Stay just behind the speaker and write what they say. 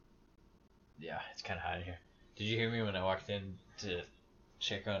Yeah, it's kind of hot in here. Did you hear me when I walked in to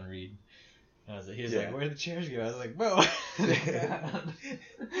check on Reed? He was like, "Where'd the chairs go?" I was like, "Bro."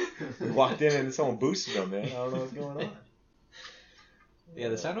 We walked in and someone boosted him, man. I don't know what's going on. Yeah,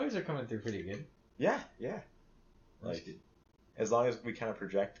 the sound waves are coming through pretty good. Yeah. That's Like, good. as long as we kind of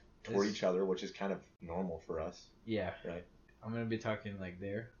project toward each other, which is kind of normal for us. Yeah. Right. I'm gonna be talking like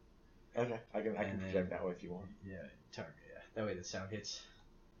there. Okay. I can project that way if you want. Yeah. Yeah. That way the sound hits.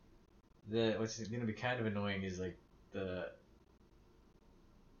 What's gonna be kind of annoying is like the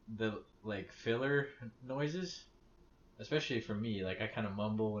like filler noises, especially for me. Like I kind of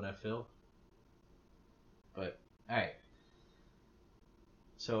mumble when I fill. But all right.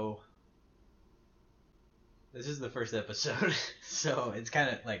 So this is the first episode, so it's kind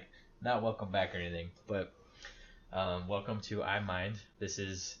of like not welcome back or anything, but welcome to iMind. This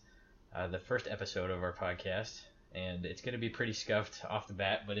is the first episode of our podcast, and it's going to be pretty scuffed off the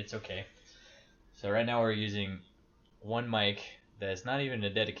bat, but it's okay. So right now we're using one mic that's not even a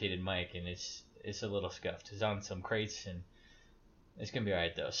dedicated mic, and it's a little scuffed. It's on some crates, and it's going to be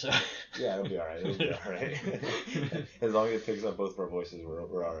alright though. So yeah, it'll be alright. As long as it picks up both of our voices,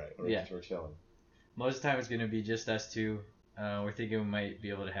 we're alright. We're chilling. Most of the time it's going to be just us two. We're thinking we might be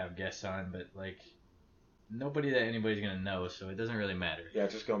able to have guests on, but like nobody that anybody's going to know, so it doesn't really matter. Yeah,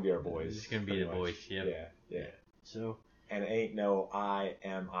 it's just going to be our boys. It's just going to be the boys. Yep. Yeah. So. And it ain't no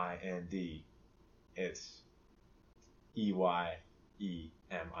IMIND. It's EYEMIND.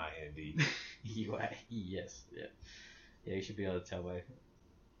 Yes. Yeah. Yeah, you should be able to tell by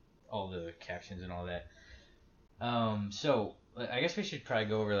all the captions and all that. So I guess we should probably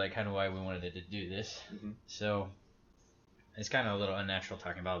go over like kind of why we wanted to do this. Mm-hmm. So it's kind of a little unnatural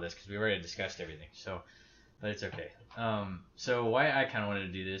talking about this because we already discussed everything. So, but it's okay. So why I kind of wanted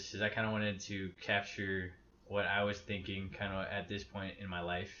to do this is I kind of wanted to capture what I was thinking kind of at this point in my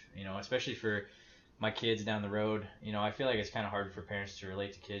life. You know, especially for my kids down the road. You know, I feel like it's kind of hard for parents to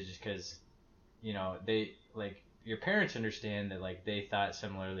relate to kids just because, you know, they like. Your parents understand that like they thought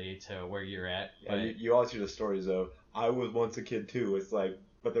similarly to where you're at. Yeah, but you always hear the stories of I was once a kid too. It's like,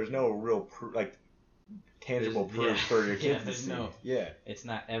 but there's no real tangible proof for your kids to see. It's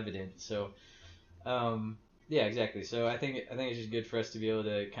not evident. So, yeah, exactly. So I think it's just good for us to be able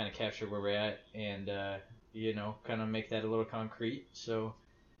to kind of capture where we're at and you know, kind of make that a little concrete. So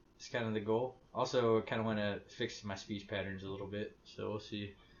it's kind of the goal. Also, I kind of want to fix my speech patterns a little bit. So we'll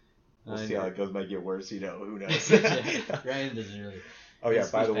see. We'll see how it goes. Might get worse, you know. Who knows? Ryan doesn't really. Oh yeah.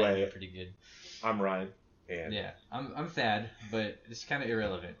 By the way, pretty good. I'm Ryan. And yeah, I'm Thad, but it's kind of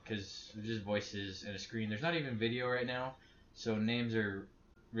irrelevant because there's just voices and a screen. There's not even video right now, so names are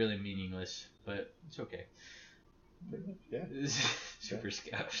really meaningless. But it's okay. Yeah. Super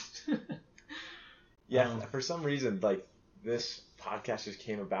scuffed. Yeah. For some reason, like this podcast just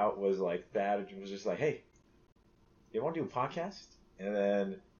came about was like Thad was just like, hey, you want to do a podcast? And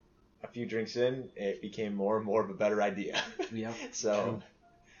then a few drinks in, it became more and more of a better idea. Yeah. So. True.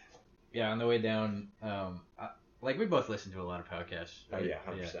 Yeah, on the way down, like we both listen to a lot of podcasts. Right? Oh yeah,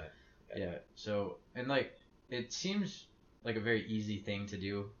 100%. Yeah. So and like it seems like a very easy thing to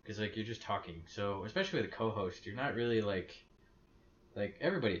do because like you're just talking. So especially with a co-host, you're not really like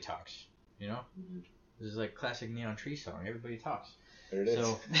everybody talks. You know, this is like classic Neon Tree song. Everybody talks. There it is.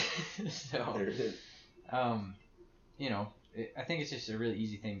 So there it is. You know. I think it's just a really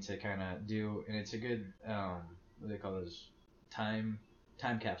easy thing to kind of do, and it's a good what do they call those time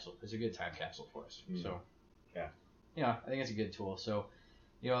capsule. It's a good time capsule for us. So yeah, you know, I think it's a good tool. So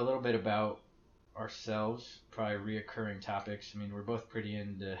you know, a little bit about ourselves, probably reoccurring topics. I mean, we're both pretty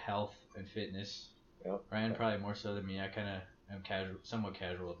into health and fitness. Yep. Ryan probably more so than me. I kind of am somewhat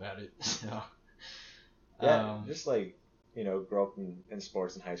casual about it. So yeah, just like you know, grow up in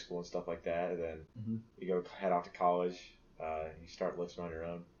sports in high school and stuff like that, and then you go head off to college. You start lifting on your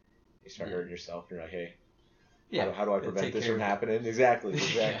own. You start hurting yourself. You're like, hey, how do I prevent this from happening? Exactly.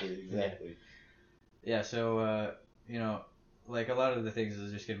 Yeah. So you know, like a lot of the things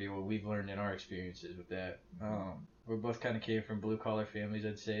is just gonna be what we've learned in our experiences with that. We both kind of came from blue collar families,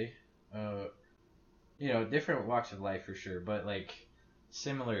 I'd say. You know, different walks of life for sure, but like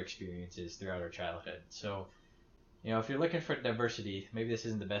similar experiences throughout our childhood. So. You know, if you're looking for diversity, maybe this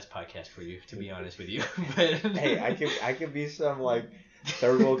isn't the best podcast for you, to be honest with you. But hey, I could be some like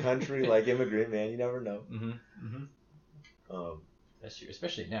third world country like immigrant, man. You never know. That's true,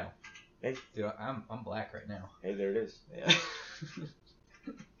 especially now. Hey, dude, I'm black right now. Hey, there it is. Yeah.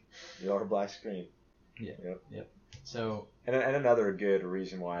 You are a black screen. Yeah. Yep. So. And another good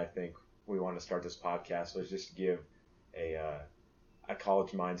reason why I think we want to start this podcast was just to give a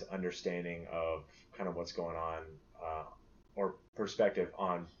college mind's understanding of kind of what's going on. Or perspective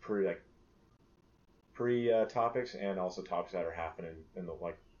on topics and also topics that are happening in the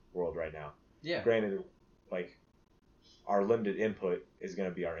world right now. Yeah. Granted, our limited input is going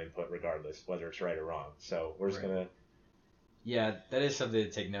to be our input regardless, whether it's right or wrong. So we're just gonna. Yeah, that is something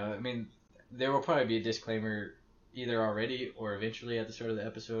to take note. I mean, there will probably be a disclaimer either already or eventually at the start of the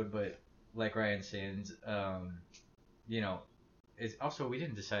episode, but like Ryan saying, it's also, we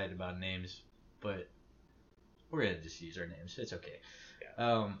didn't decide about names, but we're gonna just use our names. It's okay.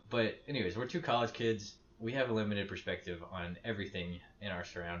 Yeah. But anyways, we're two college kids. We have a limited perspective on everything in our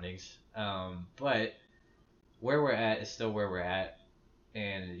surroundings. But where we're at is still where we're at,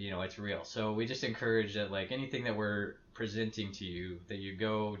 and it's real. So we just encourage that, like, anything that we're presenting to you, that you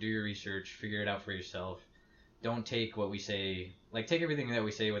go do your research, figure it out for yourself. Don't take what we say, take everything that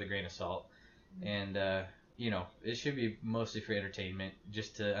we say with a grain of salt. And it should be mostly for entertainment,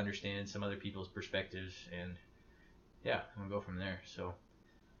 just to understand some other people's perspectives, and we'll go from there. So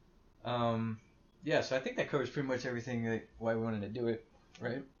so I think that covers pretty much everything, why we wanted to do it,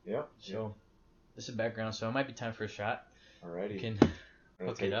 right? Yeah. So this is background, so it might be time for a shot. Alrighty. We can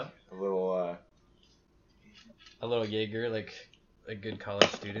hook it up. A little Jaeger, like good college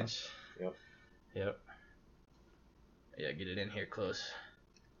students. Yep. Yeah, get it in here close.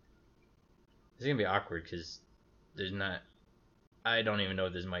 It's gonna be awkward because I don't even know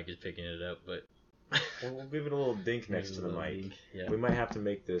if this mic is picking it up, but we'll give it a little dink next to the mic. Yeah. We might have to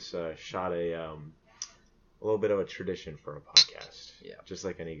make this shot a little bit of a tradition for a podcast. Yeah. Just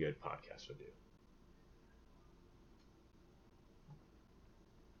like any good podcast would do.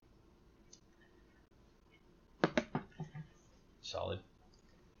 Solid.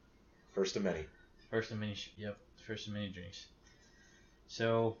 First of many. First of many drinks.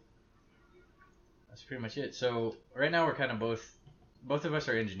 So that's pretty much it. So right now we're kind of both of us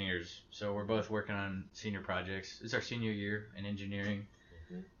are engineers, so we're both working on senior projects. It's our senior year in engineering.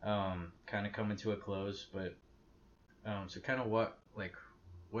 Mm-hmm. Kind of coming to a close, but so kind of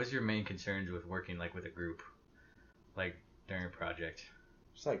what's your main concerns with working with a group, during a project?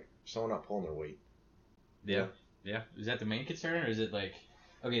 Just someone not pulling their weight. Yeah. Is that the main concern, or is it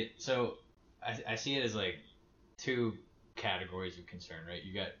okay? So I see it as two categories of concern, right?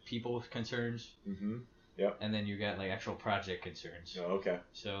 You got people concerns. Mm-hmm. Yep. And then you got actual project concerns. Oh, okay.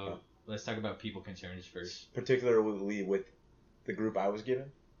 So let's talk about people concerns first. Particularly with the group I was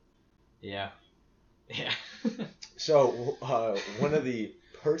given. Yeah. So one of the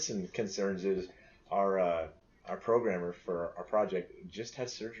person concerns is our programmer for our project just had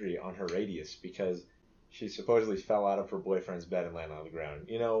surgery on her radius because she supposedly fell out of her boyfriend's bed and landed on the ground.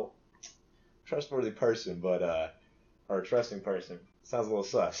 Trustworthy person, but or a trusting person. Sounds a little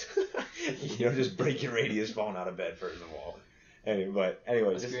sus. You don't just break your radius falling out of bed, first of all. Anyway,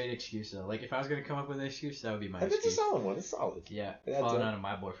 that's a great excuse, though. If I was going to come up with an excuse, that would be my excuse. It's a solid one. It's solid. Yeah, falling out of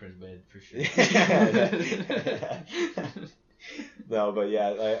my boyfriend's bed, for sure. No, but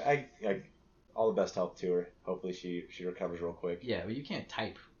yeah, I all the best health to her. Hopefully she recovers real quick. Yeah, but you can't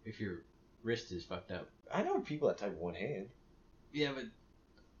type if your wrist is fucked up. I know people that type one hand. Yeah, but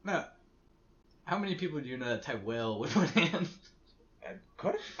no. How many people do you know that type well with one hand?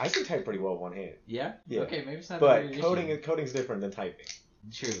 I can type pretty well with one hand. Yeah? Okay, maybe it's not. But coding's different than typing.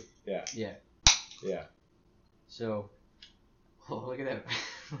 True. Yeah. So, look at that!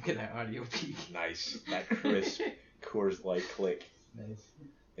 Look at that audio peak. Nice. That crisp Coors Light click. Nice.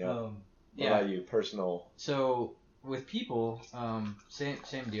 Yeah. What about you? Personal. So with people, same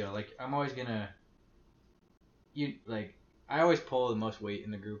deal. I'm always gonna. I always pull the most weight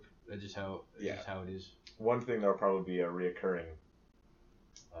in the group. That's just how it is. One thing that'll probably be a reoccurring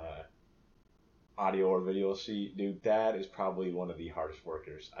audio or video sheet, dude. Thad is probably one of the hardest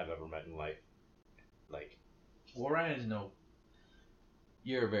workers I've ever met in life. Well, Ryan is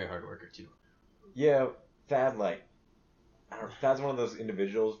you're a very hard worker too. Yeah, Thad. Thad's one of those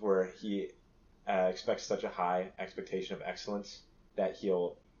individuals where he expects such a high expectation of excellence that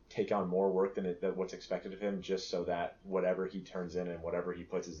he'll take on more work than what's expected of him, just so that whatever he turns in and whatever he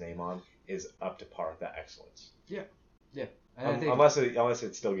puts his name on is up to par with that excellence. Yeah. Unless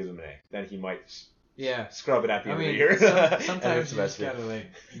it still gives him an A, then he might scrub it at the end of the year. Sometimes you just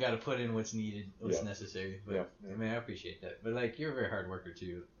gotta put in what's needed, what's necessary. But I mean, I appreciate that. But you're a very hard worker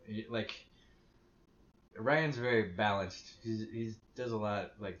too. Ryan's very balanced. He does a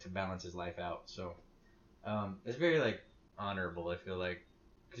lot to balance his life out. So it's very honorable. I feel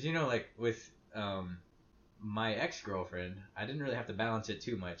because with my ex-girlfriend, I didn't really have to balance it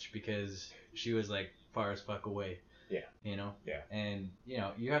too much because she was far as fuck away. Yeah. Yeah. And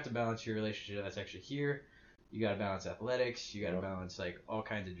you have to balance your relationship that's actually here. You got to balance athletics. You got to balance all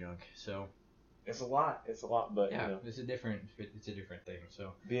kinds of junk. So it's a lot, but it's a different thing.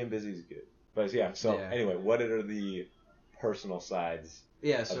 So being busy is good. But yeah, so anyway, what are the personal sides?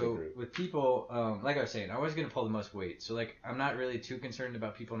 Yeah, so with people, like I was saying, I was gonna pull the most weight. So like, I'm not really too concerned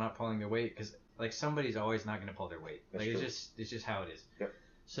about people not pulling their weight because like somebody's always not gonna pull their weight. That's like true. It's just how it is. Yep.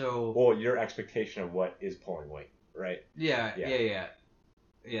 So. Well, your expectation of what is pulling weight, right? Yeah.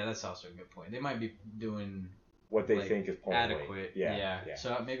 That's also a good point. They might be doing what they think is pulling adequate. Weight. Yeah.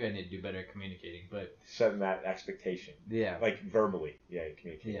 So maybe I need to do better at communicating, but setting that expectation. Yeah. Like verbally. Yeah,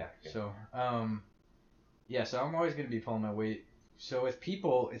 communicating. Yeah. So so I'm always gonna be pulling my weight. So with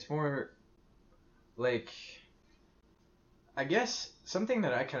people, it's more like, I guess something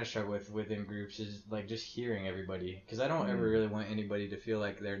that I kind of struggle with within groups is like just hearing everybody, because I don't ever really want anybody to feel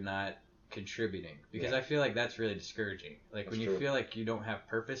like they're not contributing, because I feel like that's really discouraging. Like that's when you feel like you don't have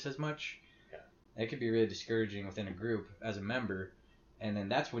purpose as much, that could be really discouraging within a group as a member, and then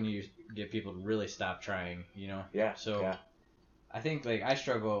that's when you get people to really stop trying, you know? Yeah. So I think like I just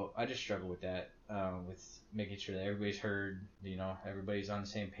struggle with that, with making sure that everybody's heard, you know, everybody's on the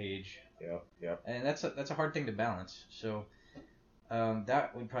same page. Yeah. And that's a hard thing to balance. So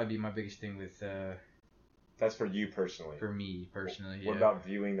that would probably be my biggest thing with. That's for you personally. For me personally. What about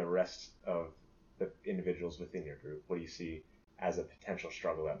viewing the rest of the individuals within your group? What do you see as a potential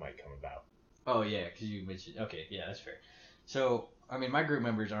struggle that might come about? Oh yeah, because you mentioned. Okay, yeah, that's fair. So I mean, my group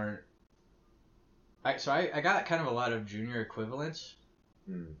members aren't. I got kind of a lot of junior equivalents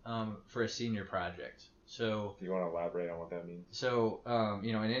for a senior project. So do you want to elaborate on what that means? So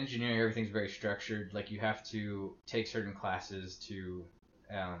you know, in engineering, everything's very structured. Like you have to take certain classes to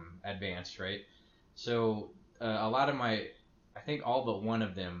advance, right? So a lot of I think all but one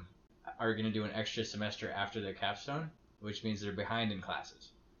of them are going to do an extra semester after their capstone, which means they're behind in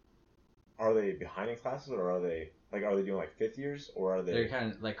classes. Are they behind in classes, or are they doing like fifth years, or are they? They're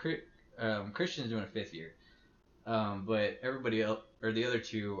kind of like Christian's doing a fifth year, but everybody else or the other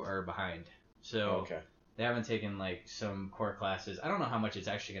two are behind. So they haven't taken like some core classes. I don't know how much it's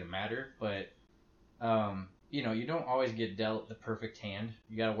actually going to matter, but you know, you don't always get dealt the perfect hand.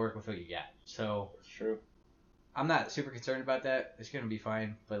 You got to work with what you got. So that's true. I'm not super concerned about that. It's going to be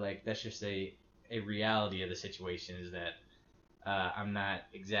fine, but like that's just a reality of the situation is that I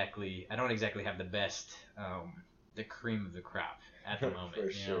don't exactly have the best, the cream of the crop at the moment.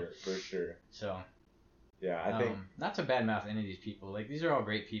 For sure. So, yeah, I think not to badmouth any of these people. Like these are all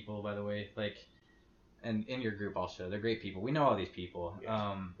great people, by the way. Like, and in your group also, they're great people. We know all these people.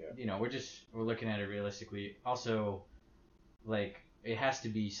 You know, we're looking at it realistically. Also, like it has to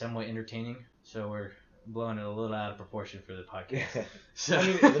be somewhat entertaining. So we're blowing it a little out of proportion for the podcast. So I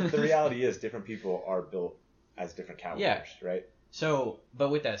mean, the reality is different people are built as different calibers, right? So,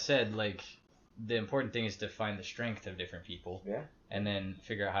 but with that said, like, the important thing is to find the strength of different people. Yeah. And then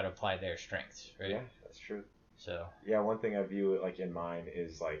figure out how to apply their strengths, right? Yeah, that's true. So. Yeah, one thing I view like in mine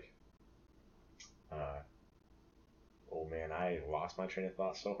is like, oh man, I lost my train of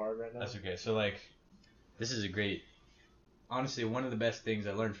thought so hard right now. That's okay. So like, this is honestly, one of the best things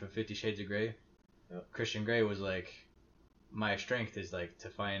I learned from 50 Shades of Grey. Yep. Christian Grey was like, my strength is like to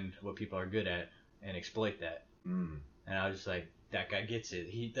find what people are good at and exploit that. And I was just like, that guy gets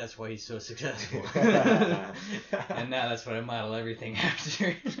it. That's why he's so successful. And now that's what I model everything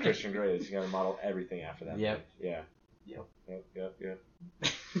after. Christian Grey. You got to model everything after that. Yep. Yeah. Yep.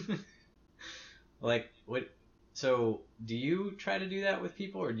 Like what? So do you try to do that with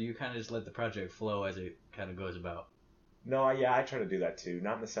people, or do you kind of just let the project flow as it kind of goes about? No, I try to do that too.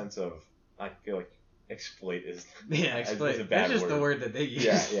 Not in the sense of I feel like exploit is exploit. Is a bad That's just word. The word that they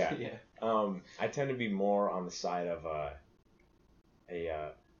use. Yeah. I tend to be more on the side of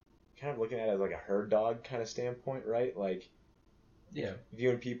kind of looking at it as like a herd dog kind of standpoint, right? Like,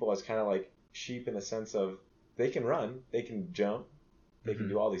 viewing people as kind of like sheep in the sense of they can run, they can jump, they can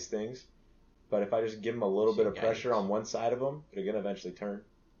do all these things, but if I just give them a little bit of pressure on one side of them, they're gonna eventually turn.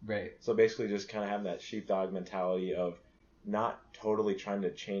 Right. So basically, just kind of having that sheepdog mentality of not totally trying to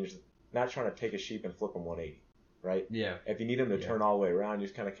take a sheep and flip them 180, right? Yeah. If you need them to turn all the way around, you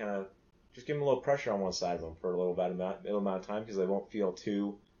just kind of just give them a little pressure on one side of them for a little amount of time, because they won't feel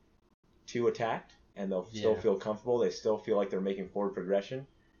too attacked, and they'll still feel comfortable. They still feel like they're making forward progression,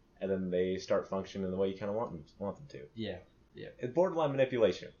 and then they start functioning the way you kind of want them to. Yeah. It's borderline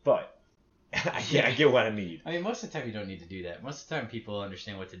manipulation, but I get what I need. I mean, most of the time you don't need to do that. Most of the time people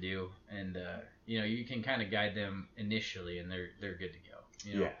understand what to do, and you know, you can kind of guide them initially, and they're good to go.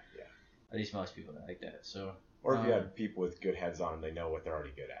 You know? Yeah. At least most people are like that. So. Or if you have people with good heads on them, they know what they're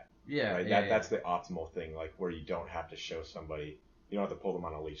already good at. Yeah. Right. That's the optimal thing. Like where you don't have to show somebody. You don't have to pull them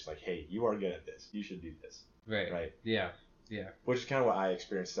on a leash. Like, hey, you are good at this. You should do this. Right. Yeah. Which is kind of what I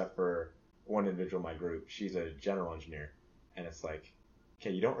experienced, except for one individual in my group. She's a general engineer, and it's like,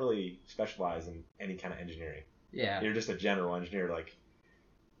 okay, you don't really specialize in any kind of engineering. Yeah. You're just a general engineer. Like,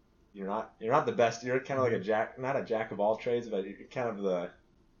 you're not the best. You're kind of like not a jack of all trades, but you're kind of the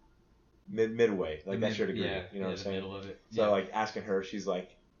midway. Like, that's your degree. Yeah, you know what I'm saying? Middle of it. So, yeah. like, asking her, she's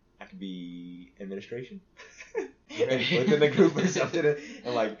like, I could be administration within the group or something.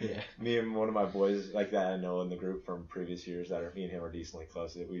 And, like, me and one of my boys, like, that I know in the group from previous years that are, me and him are decently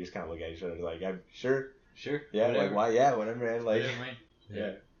close. We just kind of look at each other like, I'm sure. Sure. Yeah, whatever. like, why? Yeah, whatever, man. Like, whatever, man.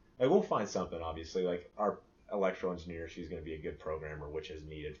 Yeah. Like, we'll find something, obviously. Like, our electrical engineer, she's going to be a good programmer, which is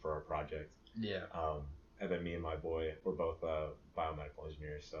needed for our project. Yeah. And then me and my boy, we're both biomedical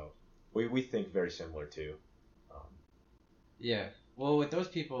engineers, so we think very similar too. Yeah. Well, with those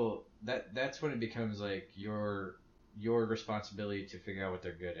people, that's when it becomes like your responsibility to figure out what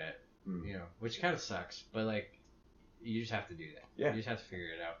they're good at. You know, which kind of sucks, but like you just have to do that. Yeah. You just have to figure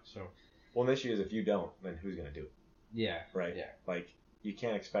it out. So. Well, the issue is if you don't, then who's going to do it? Yeah. Right. Yeah. Like, you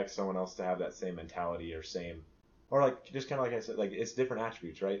can't expect someone else to have that same mentality or like, just kind of like I said, like, it's different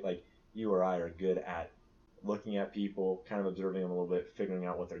attributes, right? Like, you or I are good at looking at people, kind of observing them a little bit, figuring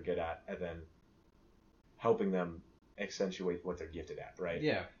out what they're good at, and then helping them accentuate what they're gifted at, right?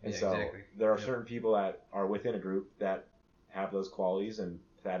 Yeah. And so exactly. there are certain people that are within a group that have those qualities, and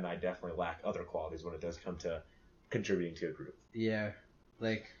Thad and I definitely lack other qualities when it does come to contributing to a group. Yeah.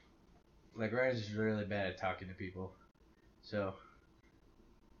 Like Ryan's really bad at talking to people. So.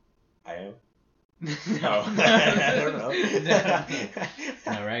 I am? No. I don't know.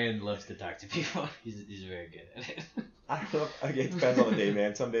 No, Ryan loves to talk to people. He's very good at it. I don't know. Again, it depends on the day,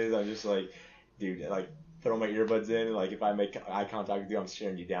 man. Some days I'm just like, dude, like, throw my earbuds in, and like, if I make eye contact with you, I'm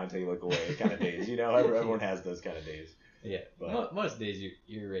staring you down until you look away kind of days. You know, everyone has those kind of days. Yeah. But most days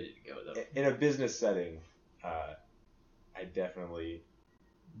you're ready to go, though. In a business setting, I definitely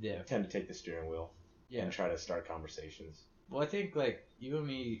tend to take the steering wheel and try to start conversations. Well, I think, like, you and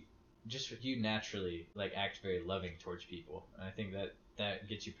me, just you naturally, like, act very loving towards people. And I think that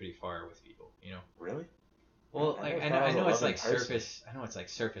gets you pretty far with people, you know? Really? Well, like, I know it's like surface, I know it's like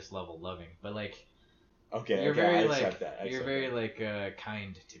surface level loving, but like, you're very like, you're very like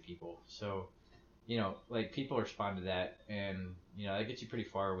kind to people. So, you know, like, people respond to that, and, you know, that gets you pretty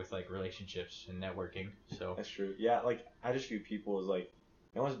far with, like, relationships and networking. So that's true. Yeah, like, I just view people as like,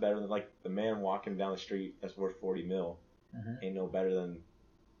 no one's better than, like, the man walking down the street that's worth $40 million. Ain't no better than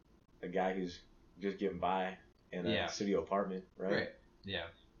a guy who's just getting by in a studio apartment, right? Right. Yeah.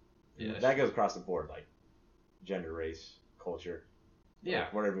 Yeah. That goes across the board, like gender, race, culture. Yeah.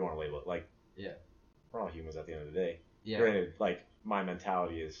 Like, whatever you want to label it. Like, we're all humans at the end of the day. Yeah. Granted, like, my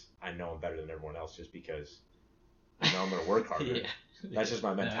mentality is I know I'm better than everyone else just because I know I'm gonna work harder. That's just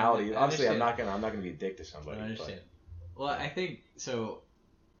my mentality. No, obviously, I'm not gonna be a dick to somebody. I understand. But, well, I think so.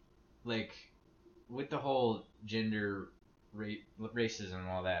 Like, with the whole gender, racism, and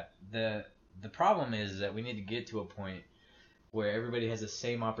all that, the problem is that we need to get to a point where everybody has the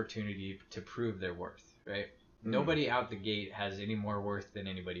same opportunity to prove their worth, right? Nobody out the gate has any more worth than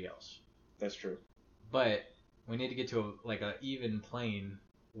anybody else. That's true. But we need to get to a even plane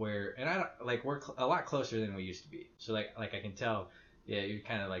where, and I don't, like, we're a lot closer than we used to be. So like I can tell, you're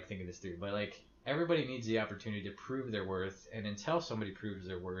kind of like thinking this through, but like, everybody needs the opportunity to prove their worth, and until somebody proves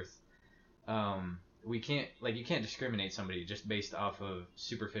their worth, we can't, like, you can't discriminate somebody just based off of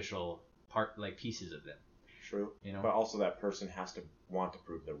superficial pieces of them. True. You know? But also that person has to want to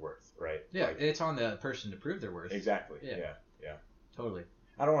prove their worth, right? Yeah, like, it's on the person to prove their worth. Exactly. Yeah. Totally.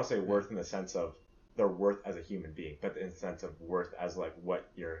 I don't want to say worth in the sense of their worth as a human being, but in the sense of worth as, like, what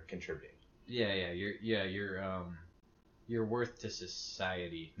you're contributing. Your worth to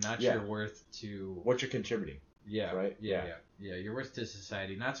society, not your worth to what you're contributing. Yeah. Right? Yeah. Your worth to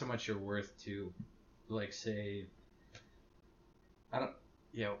society, not so much your worth to, like, say, I don't.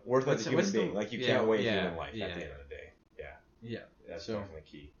 Yeah. Worth as a human being. Like, you can't weigh human life at the end of the day. Yeah. That's definitely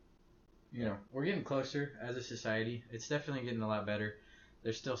key. You know, we're getting closer as a society. It's definitely getting a lot better.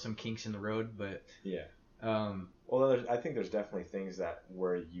 There's still some kinks in the road, but yeah. Well, I think there's definitely things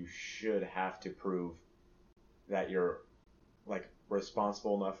where you should have to prove that you're, like,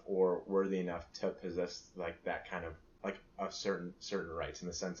 responsible enough or worthy enough to possess, like, that kind of, like, a certain rights, in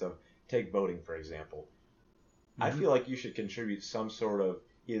the sense of, take voting, for example. I feel like you should contribute some sort of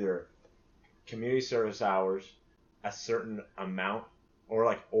either community service hours, a certain amount, or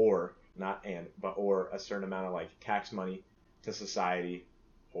a certain amount of, like, tax money to society,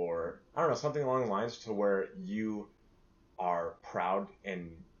 or I don't know, something along the lines to where you are proud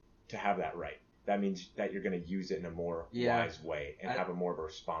and to have that right. That means that you're going to use it in a more wise way and have a more of a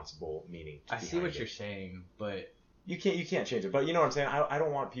responsible meaning. I see what you're saying, but you can't change it. But you know what I'm saying? I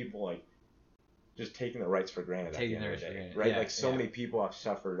don't want people, like, just taking the rights for granted taking at the end of the day, right? Yeah, like so many people have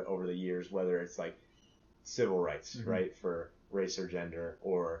suffered over the years, whether it's like civil rights, right, for race or gender,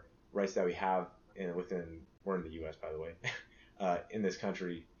 or rights that we have we're in the U.S. by the way, in this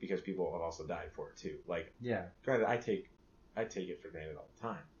country, because people have also died for it too. Like, granted, I take it for granted all the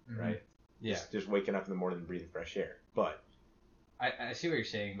time, right? Yeah. Just waking up in the morning and breathing fresh air, but. I see what you're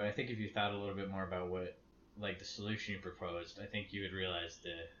saying, but I think if you thought a little bit more about what, like, the solution you proposed, I think you would realize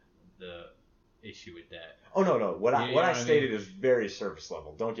the issue with that. Oh no! What I stated is very surface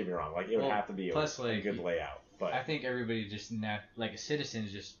level. Don't get me wrong. Like, it would have to be a good layout. But I think everybody just like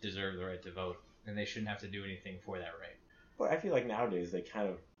citizens just deserve the right to vote, and they shouldn't have to do anything for that right. But I feel like nowadays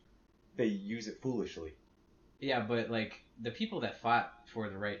they use it foolishly. Yeah, but like the people that fought for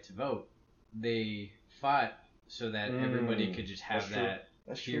the right to vote, they fought so that everybody could just have that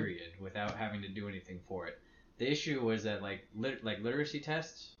period without having to do anything for it. The issue was that like literacy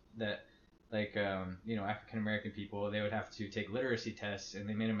tests that African American people, they would have to take literacy tests, and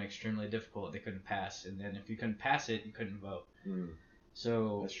they made them extremely difficult. They couldn't pass, and then if you couldn't pass it, you couldn't vote.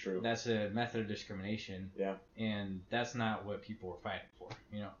 So that's true. That's a method of discrimination. Yeah. And that's not what people were fighting for.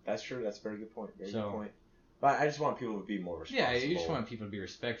 That's true. That's a very good point. Very good point. But I just want people to be more responsible. Yeah, you just want people to be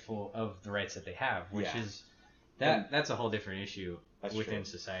respectful of the rights that they have, which is that's a whole different issue within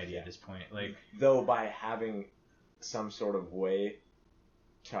society at this point. Like, though by having some sort of way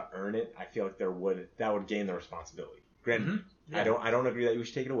to earn it, I feel like that would gain the responsibility. Granted, I don't agree that you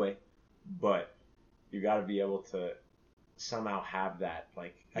should take it away, but you got to be able to somehow have that.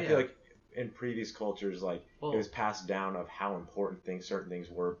 Like, I feel like in previous cultures, like it was passed down of how important certain things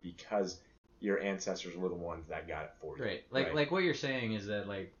were because your ancestors were the ones that got it for you. Right. Like what you're saying is that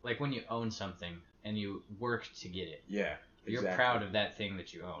like when you own something and you work to get it. Yeah. You're proud of that thing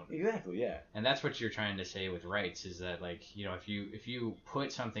that you own. Exactly, yeah. And that's what you're trying to say with rights is that, like, if you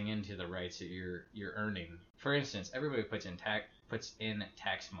put something into the rights that you're earning. For instance, everybody puts in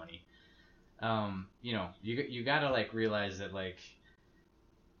tax money. You got to like realize that like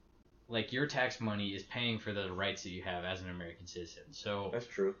your tax money is paying for the rights that you have as an American citizen. So that's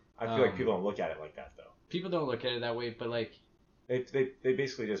true. I feel like people don't look at it like that though. People don't look at it that way, but like they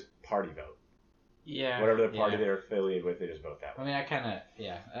basically just party vote. Yeah. Whatever the party they're affiliated with, they just vote that way. I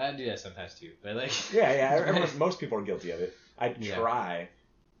mean, I do that sometimes too, but like. Most people are guilty of it. I try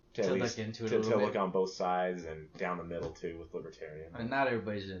to at least look into it to look on both sides and down the middle too with libertarian. I mean, not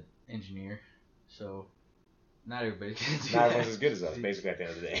everybody's an engineer, so not everybody can do Not everyone's as good as us, basically, at the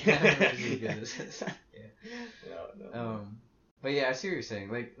end of the day. Not everybody's as good as us. Yeah. No. But yeah, I see what you're saying.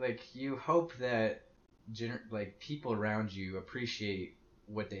 Like you hope that people around you appreciate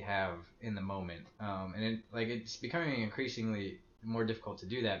what they have in the moment, and it's becoming increasingly more difficult to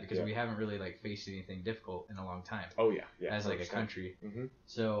do that because we haven't really like faced anything difficult in a long time. Oh yeah, as like 100%. A country.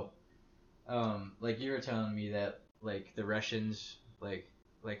 So, like you were telling me that like the Russians like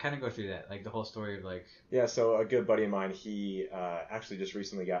kind of go through that, like the whole story of like. Yeah, so a good buddy of mine, he actually just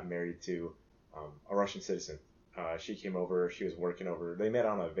recently got married to a Russian citizen. She came over, she was working over. They met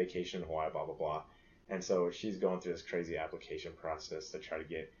on a vacation in Hawaii, blah blah blah. And so she's going through this crazy application process to try to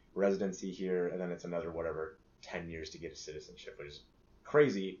get residency here, and then it's another 10 years to get a citizenship, which is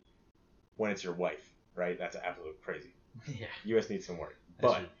crazy when it's your wife, right? That's absolute crazy. Yeah. U.S. needs some work.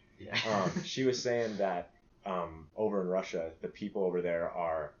 But she was saying that over in Russia, the people over there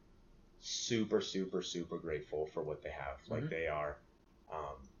are super, super, super grateful for what they have. Like they are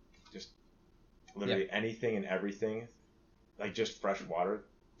just literally anything and everything, like just fresh water.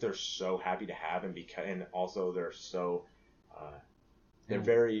 They're so happy to have, and also they're so they're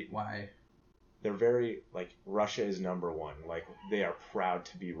very like Russia is number one. Like they are proud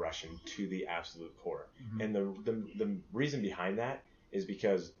to be Russian to the absolute core. And the reason behind that is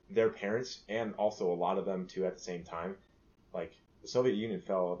because their parents, and also a lot of them too at the same time, like the Soviet Union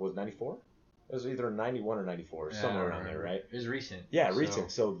fell, was 94? It was either 91 or 94, somewhere around there, right? It was recent. Yeah,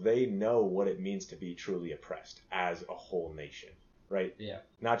 recent. So they know what it means to be truly oppressed as a whole nation. Right? Yeah.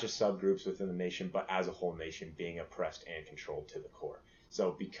 Not just subgroups within the nation, but as a whole nation being oppressed and controlled to the core.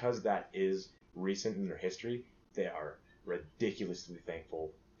 So because that is recent in their history, they are ridiculously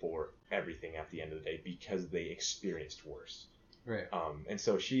thankful for everything at the end of the day because they experienced worse. Right. And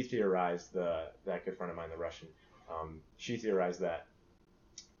so she theorized, that good friend of mine, the Russian, she theorized that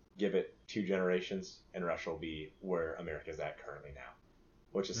give it 2 generations and Russia will be where America's at currently now.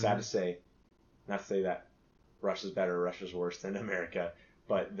 Which is sad to say, not to say that Russia's better, Russia's worse than America,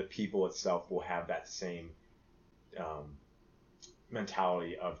 but the people itself will have that same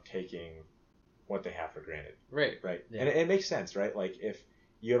mentality of taking what they have for granted. Right. Yeah. And it makes sense, right? Like if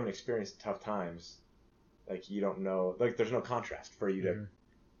you haven't experienced tough times, like you don't know, like there's no contrast for you to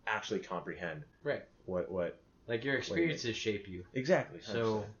actually comprehend. Right. What like your experiences shape you. Exactly. 100%.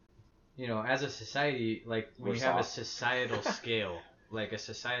 So, as a society, like when you have a societal scale, like a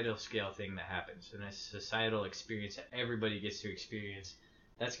societal scale thing that happens, and a societal experience that everybody gets to experience,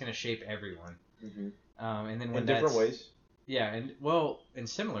 that's going to shape everyone. Mm-hmm. And then when in different ways. Yeah, and in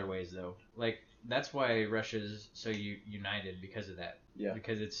similar ways though. Like that's why Russia's so united because of that. Yeah.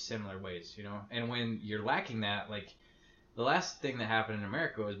 Because it's similar ways, And when you're lacking that, like the last thing that happened in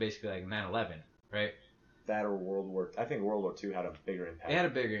America was basically like 9/11, right? That or I think World War II had a bigger impact. It had a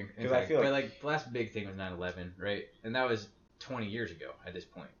bigger impact. I feel like the last big thing was 9/11, right? And that was 20 years ago at this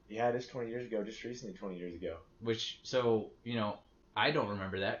point. Yeah, it is 20 years ago. Just recently 20 years ago. Which, so, I don't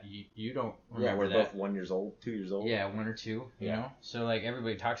remember that. You don't remember that. Yeah, we're both 1 year old, 2 years old. Yeah, 1 or 2, you know? So, like,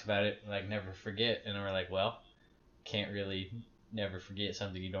 everybody talks about it, like, never forget. And we're like, well, can't really never forget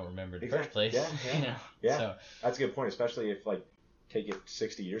something you don't remember in the first place. Yeah. Yeah. So, that's a good point, especially if, like, take it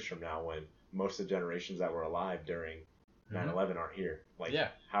 60 years from now when most of the generations that were alive during 9/11 aren't here. Like,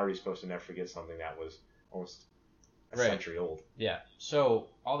 how are you supposed to never forget something that was almost a century old? Yeah. So,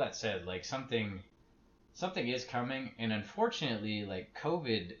 all that said, like, something is coming, and unfortunately, like,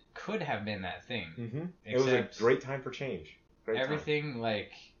 COVID could have been that thing. Mm-hmm. It was a great time for change.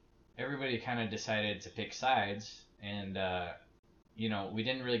 Like, everybody kind of decided to pick sides, and, we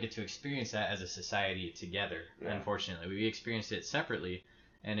didn't really get to experience that as a society together, unfortunately. We experienced it separately,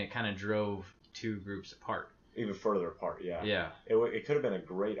 and it kind of drove two groups apart. Even further apart, yeah. Yeah. It could have been a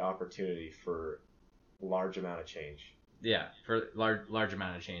great opportunity for large amount of change. Yeah, for large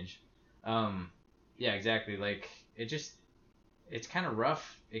amount of change. Yeah, exactly. Like, it's kind of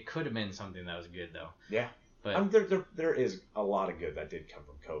rough. It could have been something that was good, though. Yeah. But there is a lot of good that did come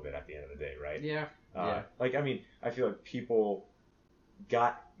from COVID at the end of the day, right? Yeah. Like, I mean, I feel like people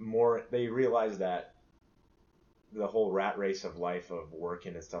got more, they realized that the whole rat race of life of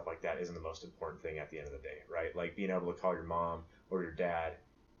working and stuff like that isn't the most important thing at the end of the day, right? Like being able to call your mom or your dad,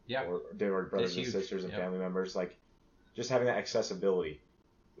 or their brothers and sisters and family members, like just having that accessibility,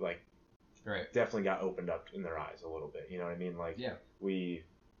 like definitely got opened up in their eyes a little bit. You know what I mean? Like we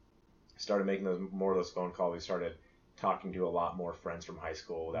started making more of those phone calls. We started talking to a lot more friends from high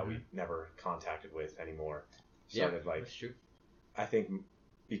school that we never contacted with anymore. That's true. I think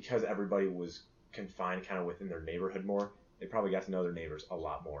because everybody was confined kind of within their neighborhood more, they probably got to know their neighbors a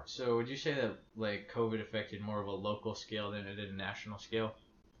lot more. So would you say that like COVID affected more of a local scale than it did a national scale?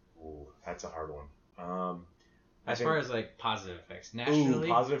 Ooh, that's a hard one. As far as like positive effects, nationally,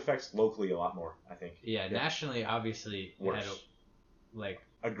 positive effects locally a lot more, I think. Yeah, nationally, obviously, worse. It had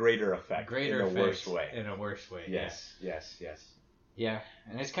a greater effect. In a worse way. In a worse way. Yes. Yeah,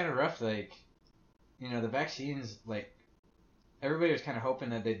 and it's kind of rough. Like, the vaccines, like, everybody was kind of hoping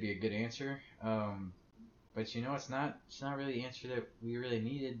that they'd be a good answer. But it's not really the answer that we really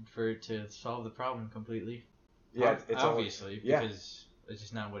needed to solve the problem completely. Yeah, it's obviously because it's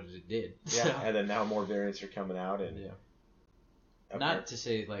just not what it did. Yeah, so. And then now more variants are coming out, and not to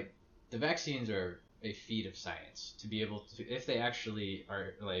say like the vaccines are a feat of science to be able to, if they actually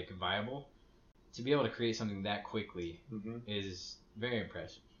are like viable, to be able to create something that quickly is very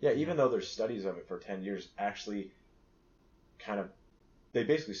impressive. Yeah, even though there's studies of it for 10 years, actually they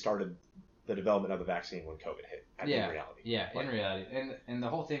basically started the development of the vaccine when COVID hit. In reality. Yeah, in reality. And the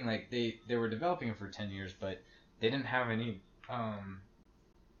whole thing, like, they were developing it for 10 years, but they didn't have any,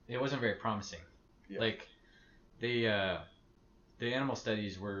 it wasn't very promising. Yeah. Like, the animal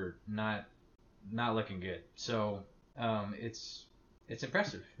studies were not looking good. So, it's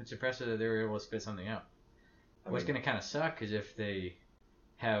impressive. It's impressive that they were able to spit something out. What's going to kind of suck is if they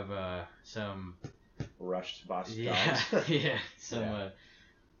have some rushed botched jobs. What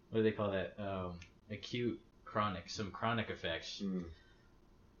do they call that? Acute some chronic effects.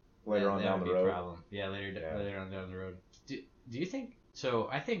 Later on down the road. Problem. Yeah, later on down the road. Do you think so?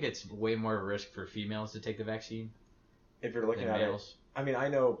 I think it's way more of a risk for females to take the vaccine. If you're looking at males. I mean, I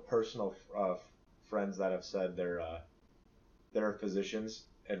know personal friends that have said their physicians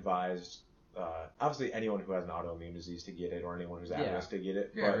advised obviously anyone who has an autoimmune disease to get it, or anyone who's at risk to get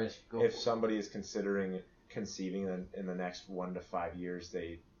it. Yeah, but if somebody is considering conceiving in the next 1 to 5 years,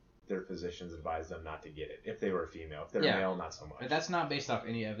 their physicians advise them not to get it. If they were a female, if they're male, not so much. But that's not based off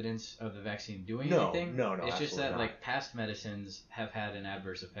any evidence of the vaccine doing anything. No. It's just that not. Like past medicines have had an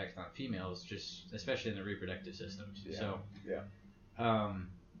adverse effect on females, just especially in the reproductive systems. Yeah. So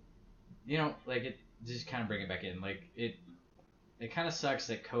like it just kind of bring it back in. Like it kind of sucks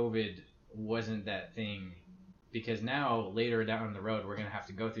that COVID wasn't that thing, because now later down the road we're gonna have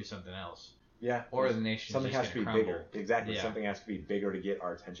to go through something else. Yeah. Or the nation. Something has to be crumble. bigger. Exactly. Yeah. Something has to be bigger to get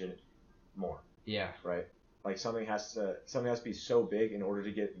our attention more. Yeah. Right. Like something has to be so big in order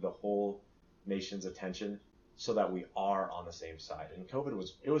to get the whole nation's attention, so that we are on the same side. And COVID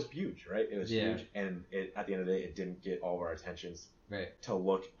was huge, right? It was huge, and at the end of the day, it didn't get all of our attentions to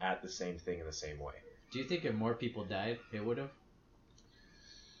look at the same thing in the same way. Do you think if more people died, it would have?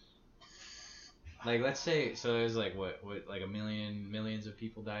 Like, let's say, so there's like what like millions of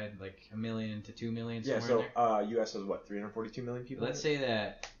people died, like 1 million to 2 million. Yeah. So U.S. has what, 342 million people. Let's say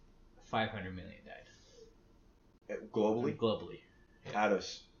that 500 million died. Globally. Yeah. Out of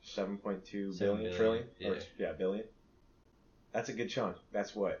 7.2 billion trillion. Yeah. Billion. That's a good chunk.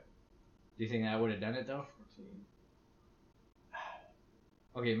 That's what. Do you think that would have done it though?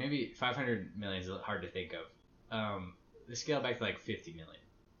 Okay, maybe 500 million is hard to think of. Let's scale back to like 50 million.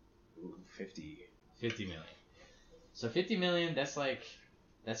 Ooh, 50 million. So 50 million, that's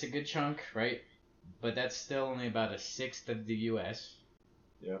a good chunk, right? But that's still only about 1/6 of the U.S.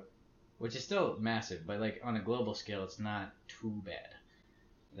 Yeah. Which is still massive, but like on a global scale, it's not too bad.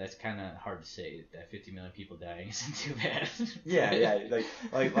 That's kind of hard to say that 50 million people dying isn't too bad. Yeah.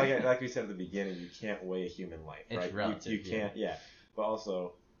 Like we said at the beginning, you can't weigh a human life, right? It's relative. You can't. Yeah. But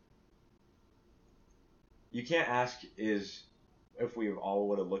also, you can't ask if we all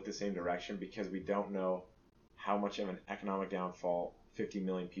would have looked the same direction, because we don't know how much of an economic downfall 50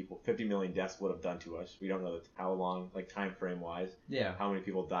 million deaths would have done to us. We don't know how long, like time frame wise, how many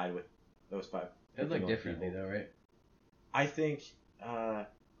people died with those five. It would look differently though, right? I think,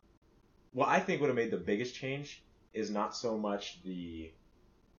 what I think would have made the biggest change is not so much the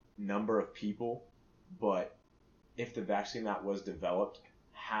number of people, but if the vaccine that was developed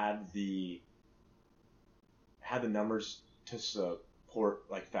had the numbers to support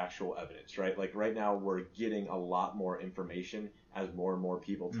like factual evidence, right? Like right now we're getting a lot more information as more and more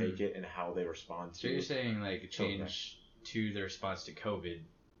people take it and how they respond to. So you're saying like a change to the response to COVID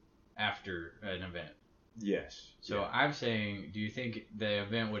after an event? Yes. So I'm saying, do you think the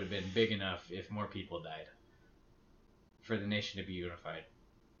event would have been big enough if more people died for the nation to be unified?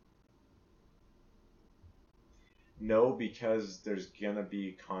 No, because there's gonna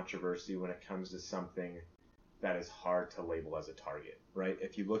be controversy when it comes to something that is hard to label as a target, right?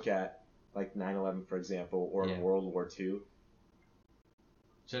 If you look at like 9/11, for example, or in World War II.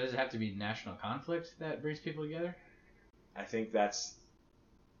 So does it have to be national conflict that brings people together? I think that's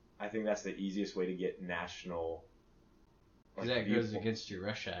the easiest way to get national. Because that goes against your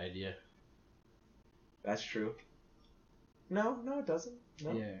Russia idea. That's true. No, it doesn't.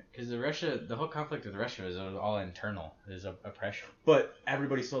 No. Yeah, because the whole conflict with Russia is all internal. There's oppression. But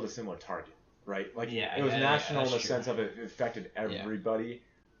everybody still had a similar target, right? Like it was national in the sense of it affected everybody,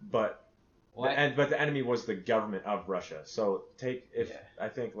 but the enemy was the government of Russia. So I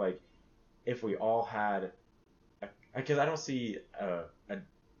think like if we all had, because I don't see a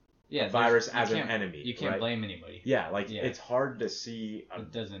virus as an enemy. You can't blame anybody. Yeah, it's hard to see.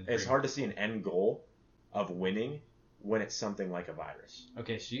 It's hard to see an end goal of winning when it's something like a virus.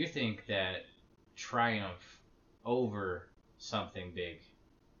 Okay, so you think that triumph over something big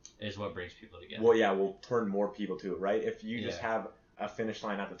is what brings people together? Well, yeah, we'll turn more people to it, right? If you just have a finish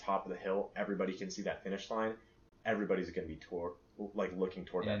line at the top of the hill, everybody can see that finish line. Everybody's going to be looking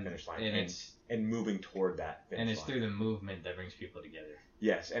toward that finish line and moving toward that finish line. And it's through the movement that brings people together.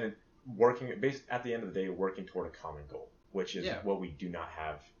 Yes, and at the end of the day, working toward a common goal, which is what we do not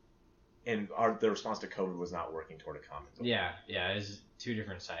have. And the response to COVID was not working toward a common goal. Yeah, it's two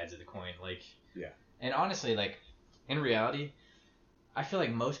different sides of the coin. And honestly, in reality, I feel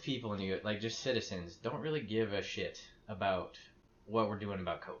like most people just citizens, don't really give a shit about what we're doing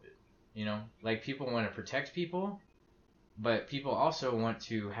about COVID. You know, people want to protect people, but people also want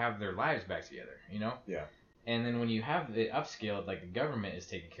to have their lives back together. You know. Yeah. And then when you have it upscaled, the government is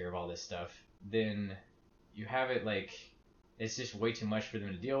taking care of all this stuff, then you have it it's just way too much for them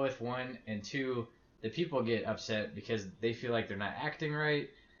to deal with, one. And two, the people get upset because they feel like they're not acting right.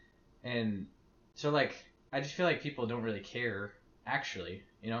 And so, I just feel like people don't really care, actually.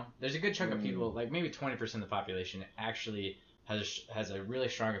 You know? There's a good chunk of people, maybe 20% of the population actually has a really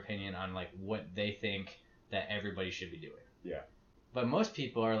strong opinion on, what they think that everybody should be doing. Yeah. But most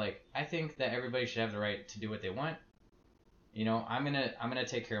people are I think that everybody should have the right to do what they want. You know, I'm gonna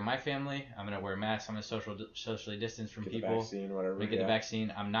take care of my family. I'm gonna wear masks. I'm gonna socially distance from people. Get the vaccine, whatever. Get the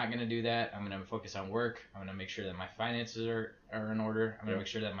vaccine. I'm not gonna do that. I'm gonna focus on work. I'm gonna make sure that my finances are in order. I'm gonna make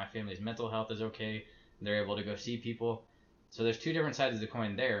sure that my family's mental health is okay. They're able to go see people. So there's two different sides of the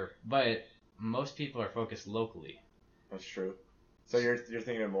coin there. But most people are focused locally. That's true. So you're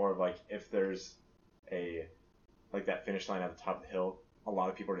thinking of more of if there's a that finish line at the top of the hill, a lot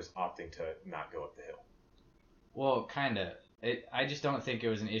of people are just opting to not go up the hill. Well, kind of. I just don't think it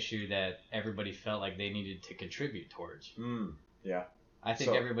was an issue that everybody felt like they needed to contribute towards. Yeah. I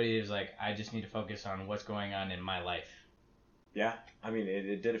think everybody is like, I just need to focus on what's going on in my life. Yeah. I mean,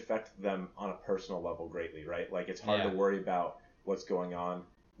 it did affect them on a personal level greatly, right? Like, it's hard to worry about what's going on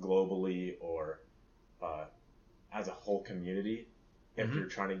globally or as a whole community if you're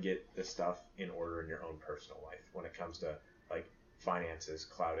trying to get this stuff in order in your own personal life when it comes to, like, finances,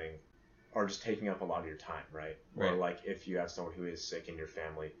 clouding, or just taking up a lot of your time, right? Or, like, if you have someone who is sick in your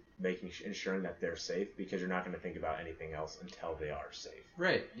family, ensuring that they're safe, because you're not going to think about anything else until they are safe.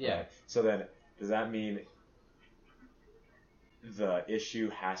 Right, yeah. Right? So then, does that mean the issue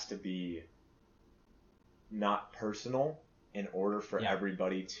has to be not personal in order for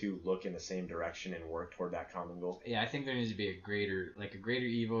everybody to look in the same direction and work toward that common goal? Yeah, I think there needs to be a greater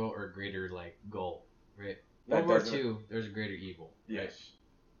evil or a greater, like, goal, right? World War II, there's a greater evil. Yes. Right?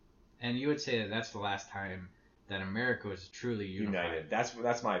 And you would say that that's the last time that America was truly unified.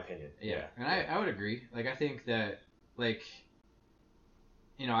 That's my opinion. Yeah. And I would agree. Like, I think that, like,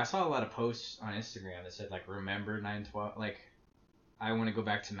 you know, I saw a lot of posts on Instagram that said, like, remember 9/12? Like, I want to go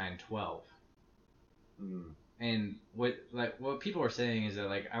back to 9/12. And what people are saying is that,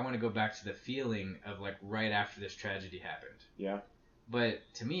 like, I want to go back to the feeling of, like, right after this tragedy happened. Yeah. But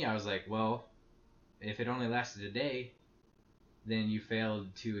to me, I was like, well, if it only lasted a day, then you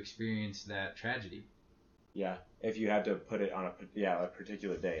failed to experience that tragedy. Yeah. If you had to put it on a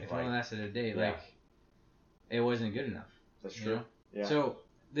particular day. If it only lasted a day, like, it wasn't good enough. That's true. You know? Yeah. So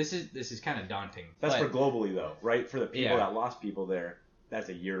this is kind of daunting. That's for globally, though, right? For the people that lost people there, that's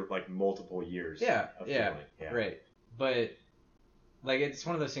a year, like, multiple years. Yeah. Right. But, like, it's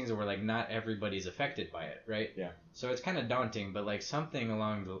one of those things where, like, not everybody's affected by it, right? Yeah. So it's kind of daunting, but, like, something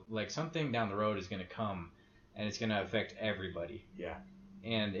down the road is going to come, and it's going to affect everybody. Yeah.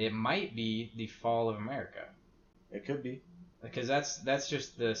 And it might be the fall of America. It could be. Because that's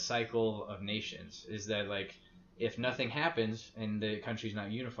just the cycle of nations, is that, like, if nothing happens and the country's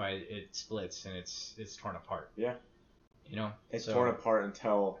not unified, it splits and it's torn apart. Yeah. You know? It's torn apart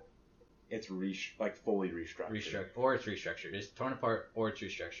until it's fully restructured. Or it's restructured. It's torn apart or it's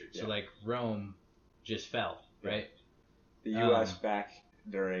restructured. Yeah. So, like, Rome just fell, right? The U.S. back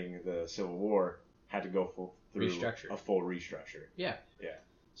during the Civil War had to go through a full restructure. Yeah. Yeah.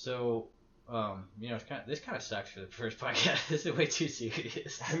 So, you know, this kind of sucks for the first podcast. This is way too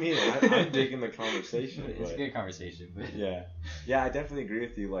serious. I mean, I'm digging the conversation. It's a good conversation. But... Yeah. Yeah, I definitely agree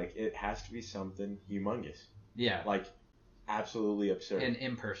with you. Like, it has to be something humongous. Yeah. Like, absolutely absurd. And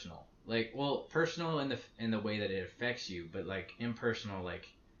impersonal. Like, well, personal in the way that it affects you, but, like, impersonal, like,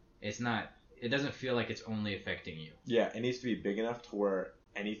 it doesn't feel like it's only affecting you. Yeah, it needs to be big enough to where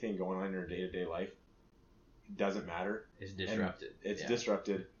anything going on in your day-to-day life doesn't matter. It's disrupted. And it's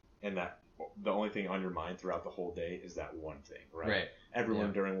disrupted, and that the only thing on your mind throughout the whole day is that one thing, right? Right.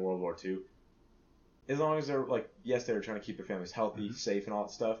 Everyone during World War II, as long as they're, like, yes, they were trying to keep their families healthy, safe, and all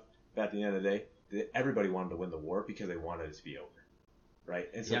that stuff, but at the end of the day, everybody wanted to win the war because they wanted it to be over, right?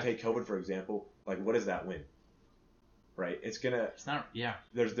 And so take COVID, for example. Like, what does that win? Right? It's not,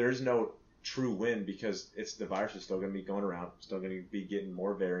 There's no true win because the virus is still going to be going around, still going to be getting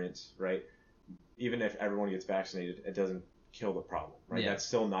more variants, right? Even if everyone gets vaccinated, it doesn't kill the problem, right? That's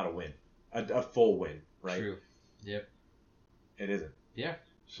still not a win, a full win, right? True. Yep. It isn't. Yeah.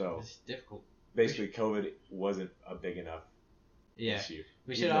 So it's difficult. Basically, COVID wasn't a big enough issue.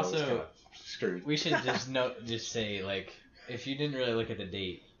 We should also screwed. We should just say, like, if you didn't really look at the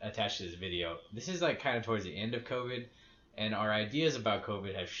date attached to this video, this is, like, kind of towards the end of COVID, and our ideas about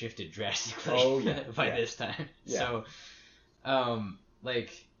COVID have shifted drastically by this time. Yeah. So,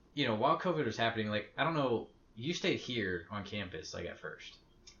 like, you know, while COVID was happening, like, I don't know, you stayed here on campus, like, at first.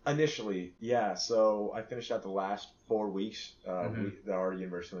 Initially, yeah. So I finished out the last 4 weeks. Our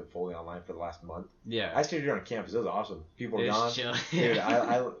university went fully online for the last month. Yeah. I stayed here on campus. It was awesome. People were gone. Chill. Dude,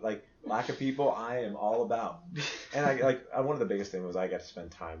 I like lack of people. I am all about. And one of the biggest things was I got to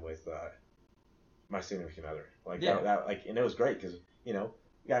spend time with my significant other. Like and it was great because, you know,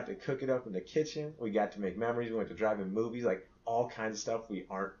 we got to cook it up in the kitchen. We got to make memories. We went to drive-in movies. Like, all kinds of stuff we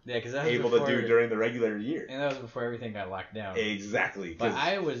aren't able to do during the regular year. And that was before everything got locked down. Exactly. But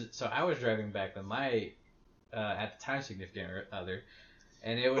I was driving back with my at the time significant other,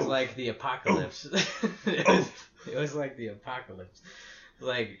 and it was like the apocalypse. It was like the apocalypse.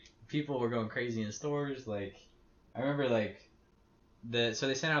 Like, people were going crazy in stores. Like, I remember, like, so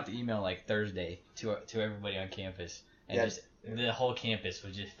they sent out the email, like, Thursday to everybody on campus, and the whole campus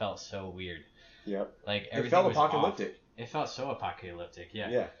just felt so weird. Yep. Like, everything felt was apocalyptic. Off. It felt so apocalyptic,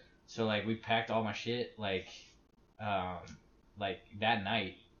 yeah. So, like, we packed all my shit, like that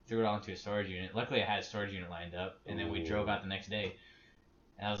night, threw it all into a storage unit. Luckily, I had a storage unit lined up, and then we drove out the next day.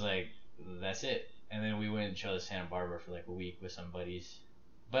 And I was like, that's it. And then we went and chilled to Santa Barbara for like a week with some buddies.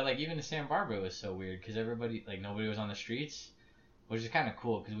 But like even in Santa Barbara was so weird because everybody, like nobody was on the streets, which is kind of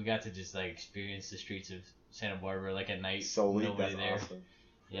cool because we got to just like experience the streets of Santa Barbara like at night. Solely, nobody that's there. awesome.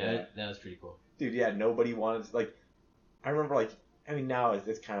 Yeah, that was pretty cool. Dude, yeah, nobody wanted to, like, I remember like, I mean now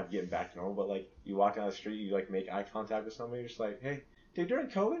it's kind of getting back to normal, but like you walk down the street, you like make eye contact with somebody, you're just like, hey, dude, during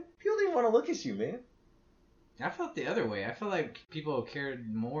COVID, people didn't want to look at you, man. I felt the other way. I felt like people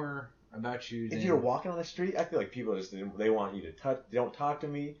cared more about you. If you're walking on the street, I feel like people just they want you to touch. Don't talk to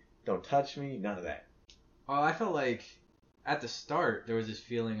me. Don't touch me. None of that. Well, I felt like at the start there was this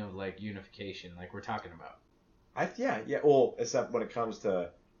feeling of like unification, like we're talking about. Yeah. Well, except when it comes to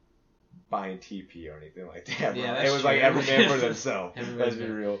buying TP or anything like that. Yeah, it was true. like every man for themselves. Let's be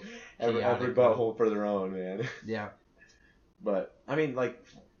real. Every butthole for their own, man. Yeah. But I mean, like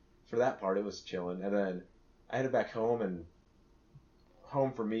for that part, it was chilling, and then I headed back home, and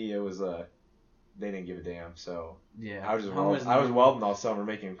home for me, it was they didn't give a damn. So yeah, I was welding all summer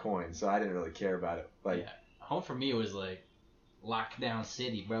making coins, so I didn't really care about it. Like yeah. Home for me was like lockdown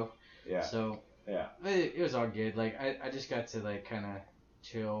city, bro. Yeah. So yeah, it was all good. Like I just got to like kind of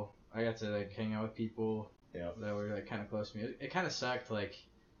chill. I got to like hang out with people that were like kind of close to me. It kind of sucked. Like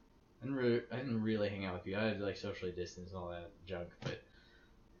I didn't really hang out with you. I had to like socially distance and all that junk, but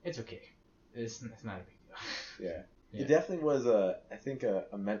it's okay. It's not a big deal. Yeah. It definitely was I think a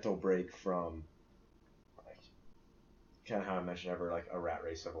mental break from like kind of how I mentioned ever like a rat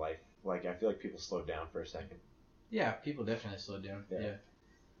race of life. Like I feel like people slowed down for a second. Yeah, people definitely slowed down.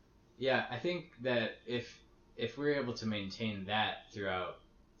 Yeah. I think that if we're able to maintain that throughout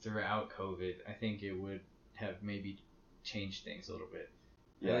COVID, I think it would have maybe changed things a little bit.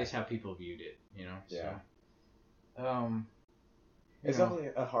 At least how people viewed it, you know. Yeah. So, it's definitely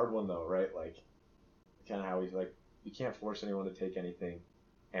a hard one though, right? Like kind of how we like. You can't force anyone to take anything,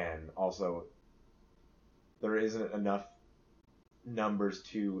 and also there isn't enough numbers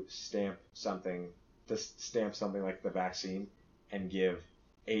to stamp something like the vaccine and give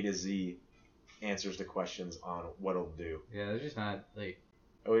A to Z answers to questions on what it'll do. Yeah, there's just not like.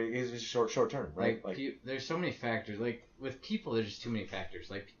 Oh, it's just short term, right? Like there's so many factors. Like with people, there's just too many factors.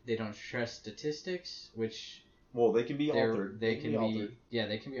 Like they don't trust statistics, which. Well, they can be altered. They can be altered. Yeah,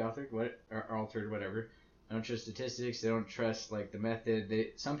 they can be altered. Altered, whatever. They don't trust statistics. They don't trust like the method.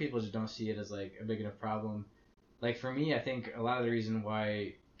 Some people just don't see it as like a big enough problem. Like for me, I think a lot of the reason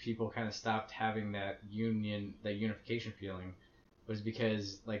why people kind of stopped having that unification feeling was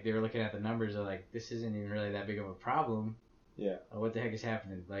because like they were looking at the numbers of like this isn't even really that big of a problem. Yeah. What the heck is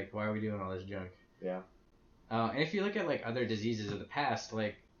happening? Like why are we doing all this junk? Yeah. And if you look at like other diseases of the past,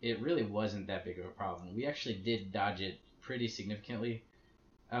 like it really wasn't that big of a problem. We actually did dodge it pretty significantly.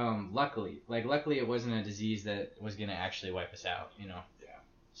 Luckily it wasn't a disease that was gonna actually wipe us out, you know. Yeah.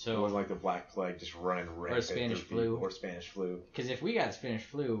 So it wasn't like the Black Plague just running rampant. Or Spanish flu. Or Spanish flu. Because if we got Spanish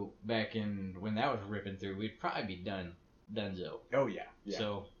flu back in when that was ripping through, we'd probably be donezo. Oh yeah.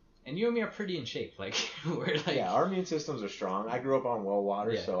 So, and you and me are pretty in shape. Like we're like. Yeah, our immune systems are strong. I grew up on well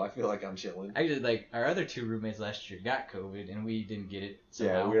water, so I feel like I'm chilling. Actually, like our other two roommates last year got COVID, and we didn't get it.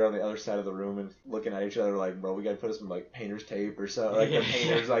 Somehow. Yeah, we were on the other side of the room and looking at each other like, bro, we gotta put some like painter's tape or something, like the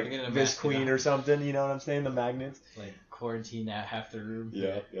painters like Visqueen or something. You know what I'm saying? The magnets. Like quarantine out half the room.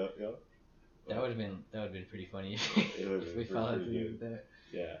 Yeah. That would have been pretty funny if we followed through with that.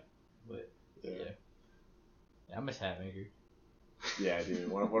 Yeah. But yeah. I'm a hat maker. Yeah, dude.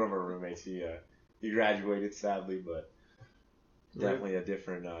 One of our roommates, he graduated sadly, but definitely a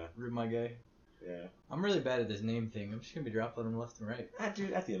different. Rip my guy. Yeah. I'm really bad at this name thing. I'm just gonna be dropping them left and right.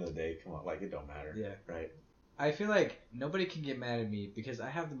 Dude, at the end of the day, come on, like it don't matter. Yeah. Right. I feel like nobody can get mad at me because I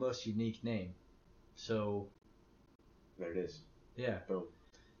have the most unique name. So. There it is. Yeah. Boom.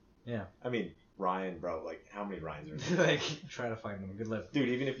 Yeah. I mean, Ryan, bro. Like, how many Ryans are there? Like, try to find them. Good luck. Dude,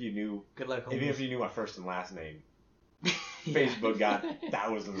 even if you knew. Good luck. Even if you knew my first and last name. Facebook got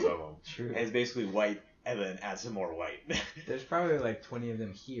thousands of them. True. And it's basically white, and then add some more white. There's probably like 20 of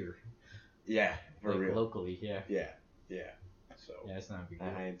them here. Yeah, for real. Locally, yeah. Yeah. So. Yeah, it's not a big deal.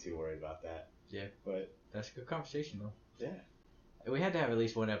 I ain't too worried about that. Yeah. But. That's a good conversation, though. Yeah. We had to have at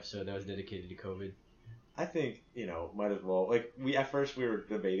least one episode that was dedicated to COVID. I think, might as well. Like, at first we were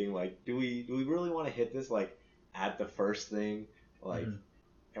debating, like, do we really want to hit this, like, at the first thing? Like. Mm-hmm.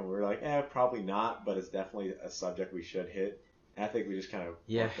 And we were like, probably not, but it's definitely a subject we should hit. And I think we just kind of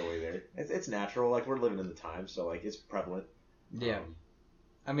worked the way there. It's natural, like we're living in the time, so like it's prevalent. Yeah.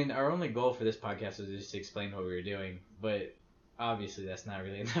 I mean, our only goal for this podcast was just to explain what we were doing, but obviously that's not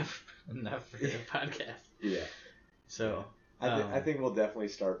really enough for the podcast. Yeah. So. I think we'll definitely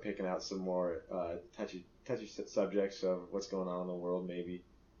start picking out some more touchy subjects of what's going on in the world, maybe.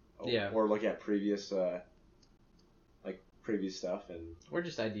 Or look at previous previous stuff, and or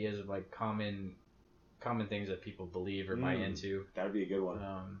just ideas of like common things that people believe or buy into. That would be a good one.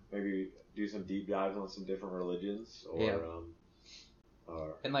 Maybe do some deep dives on some different religions, or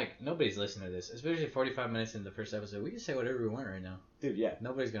and like nobody's listening to this, especially 45 minutes in the first episode. We can say whatever we want right now, dude. Yeah,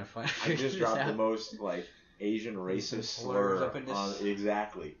 nobody's gonna find. I just dropped the most like Asian racist slur on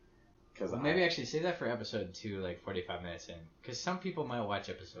exactly. Because maybe actually save that for episode 2, like 45 minutes in, because some people might watch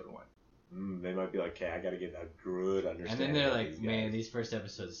episode 1. They might be like, okay, I gotta get a good understanding. And then they're like, man, these first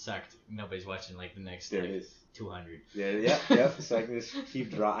episodes sucked. Nobody's watching like the next 200. Yeah. So I can just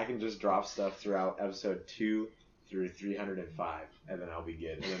I can just drop stuff throughout episode 2 through 305, and then I'll be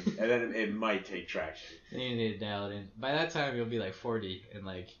good. And then it might take traction. Then you need to dial it in. By that time, you'll be like 40 and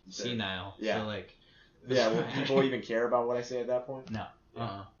like senile. Yeah. So like. Yeah. Will people even care about what I say at that point? No.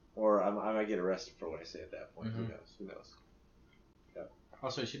 Yeah. Or I might get arrested for what I say at that point. Mm-hmm. Who knows? Yeah.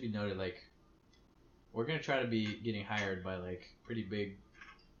 Also, it should be noted, like, we're gonna try to be getting hired by like pretty big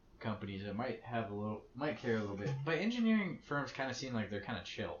companies that might care a little bit. But engineering firms kind of seem like they're kind of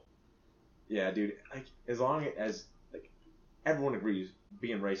chill. Yeah, dude. Like, as long as like everyone agrees,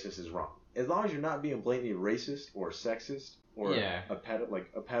 being racist is wrong. As long as you're not being blatantly racist or sexist or a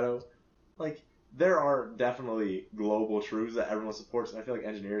pedo, like. There are definitely global truths that everyone supports, and I feel like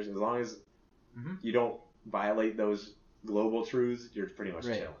engineers, as long as you don't violate those global truths, you're pretty much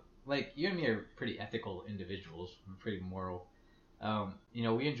chilling. Like, you and me are pretty ethical individuals. We're pretty moral.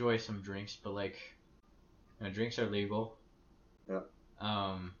 We enjoy some drinks, but, like, drinks are legal. Yep.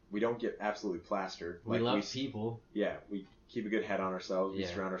 We don't get absolutely plastered. We love people. Yeah, we keep a good head on ourselves. We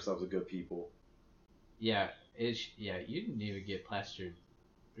surround ourselves with good people. Yeah, you didn't even get plastered,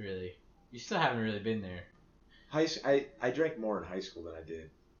 really. You still haven't really been there. I drank more in high school than I did.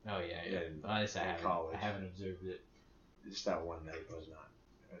 Oh yeah. In college. I haven't observed it. Just that one night was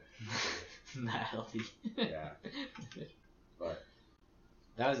not. Not healthy. Yeah. But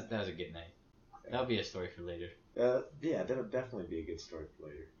that was a good night. Yeah. That'll be a story for later. Yeah, that'll definitely be a good story for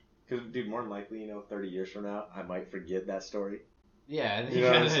later. Because, dude, more than likely, 30 years from now, I might forget that story. Yeah. You know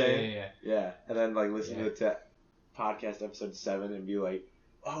what I'm saying? Yeah. And then like listen to the podcast episode 7 and be like,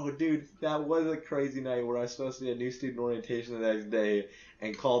 oh, dude, that was a crazy night where I was supposed to be at new student orientation the next day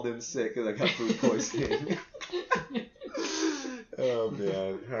and called in sick because I got food poisoning. Oh,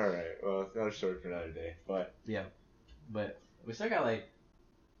 man. All right. Well, another story for another day. But yeah. But we still got,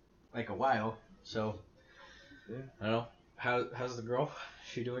 like a while. So, I don't know. How's the girl?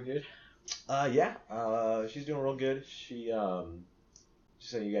 She doing good? Yeah. She's doing real good. She,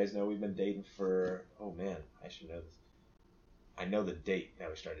 just so you guys know, we've been dating for, oh, man, I should know this. I know the date that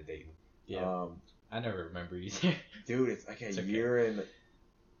we started dating. Yeah. I never remember either. Dude, it's like a year and...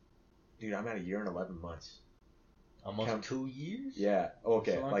 Dude, I'm at a year and 11 months. Almost 2 years? Yeah.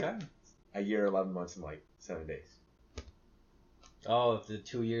 Okay. That's a long time. A year, 11 months, and 7 days. Oh, the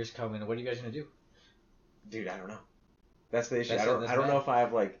 2 years coming. What are you guys going to do? Dude, I don't know. That's the issue. I don't know if I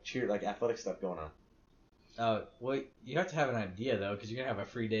have athletic stuff going on. Well, you have to have an idea though, because you're gonna have a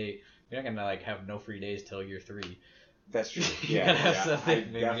free day. You're not gonna have no free days till year 3. That's true. Yeah, I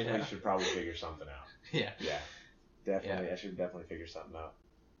definitely should probably figure something out. Yeah. Yeah. Definitely, I should definitely figure something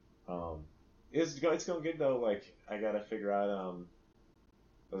out. It's going good though. Like I gotta figure out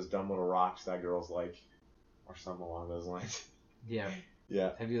those dumb little rocks that girls like, or something along those lines. Yeah.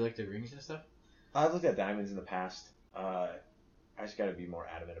 Yeah. Have you looked at rings and stuff? I've looked at diamonds in the past. I just gotta be more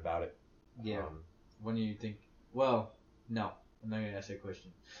adamant about it. Yeah. When do you think? Well, no. I'm not gonna ask that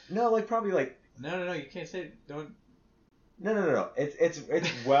question. No, probably No. You can't say. Don't. No.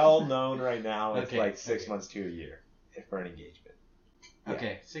 It's well known right now. It's 6 months to a year for an engagement. Yeah.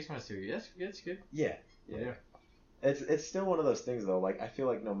 Okay, 6 months to a year. That's good. Yeah. It's still one of those things though. I feel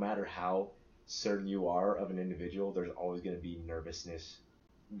like no matter how certain you are of an individual, there's always gonna be nervousness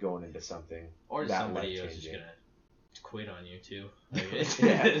going into something. Or somebody else is gonna quit on you too.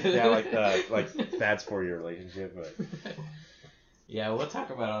 Like that's for your relationship, but. Yeah, we'll talk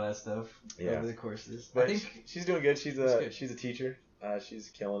about all that stuff over the course of this. But I think she's doing good. She's a teacher. She's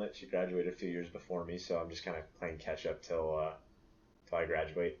killing it. She graduated a few years before me, so I'm just kind of playing catch up till I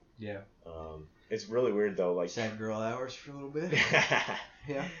graduate. Yeah. It's really weird though. Sad girl hours for a little bit.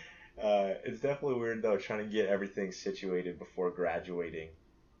 Yeah. It's definitely weird though, trying to get everything situated before graduating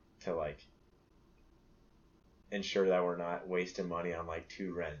to ensure that we're not wasting money on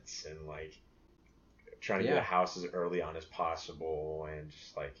 2 rents and trying to get a house as early on as possible and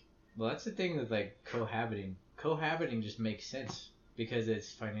just Well, that's the thing with cohabiting. Cohabiting just makes sense. Because it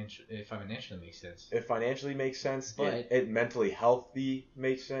financially makes sense. It financially makes sense. But it mentally healthy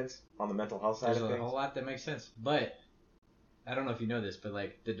makes sense on the mental health side of things. There's a whole lot that makes sense. But I don't know if you know this, but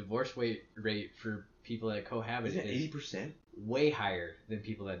like the divorce rate for people that cohabit is 80%? Way higher than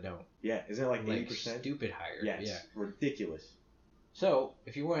people that don't. Yeah, isn't it like 80%? Stupid higher. Yeah, it's ridiculous. So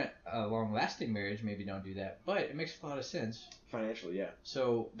if you want a long-lasting marriage, maybe don't do that. But it makes a lot of sense financially. Yeah.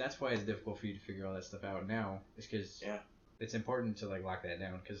 So that's why it's difficult for you to figure all that stuff out now. Is because it's important to like lock that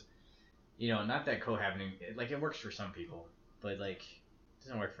down because, not that cohabiting, like it works for some people, but like it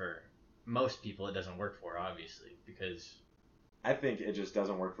doesn't work for most people. It doesn't work for obviously because. I think it just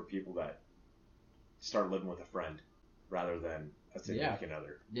doesn't work for people that start living with a friend rather than a significant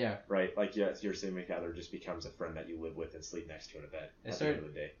other. Yeah. Right? Like, your significant other just becomes a friend that you live with and sleep next to in a bed at the end of the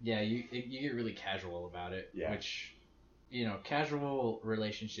day. Yeah, you get really casual about it, which, casual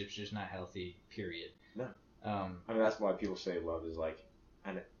relationships just not healthy, period. No. I mean, that's why people say love is like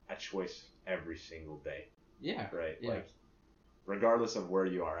a choice every single day. Yeah. Right? Yeah. Like, regardless of where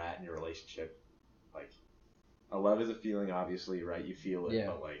you are at in your relationship, like, a love is a feeling, obviously, right? You feel it,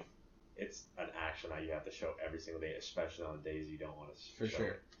 but like it's an action that you have to show every single day, especially on the days you don't want to show. For sure.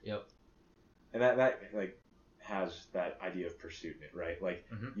 It. Yep. And that like has that idea of pursuit in it, right? Like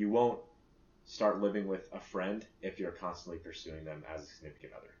you won't start living with a friend if you're constantly pursuing them as a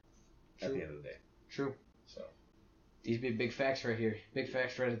significant other. True. At the end of the day. True. So these be big facts right here. Big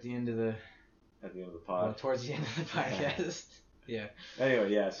facts right at the end of the. At the end of the pod. Well, towards the end of the podcast. Yeah.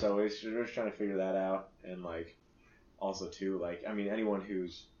 Anyway, yeah. So we're just trying to figure that out, and like. Also, too, like, I mean, anyone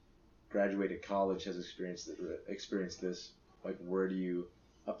who's graduated college has experienced this. Like, where do you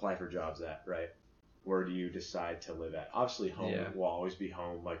apply for jobs at, right? Where do you decide to live at? Obviously, home will always be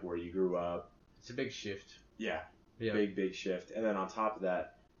home, like where you grew up. It's a big shift. Yeah. Big shift. And then on top of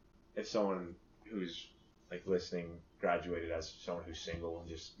that, if someone who's, like, listening graduated as someone who's single and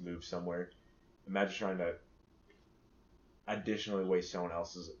just moved somewhere, imagine trying to additionally weigh someone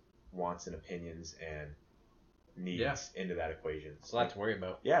else's wants and opinions and needs into that equation. It's a lot to worry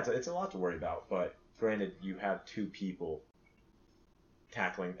about. Yeah, it's a lot to worry about. But granted, you have two people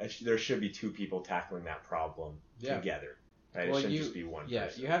tackling. There should be two people tackling that problem together. Right? Well, it shouldn't just be one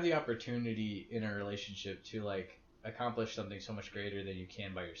person. You have the opportunity in a relationship to like accomplish something so much greater than you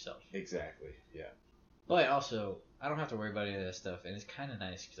can by yourself. Exactly. Yeah. But also, I don't have to worry about any of that stuff, and it's kind of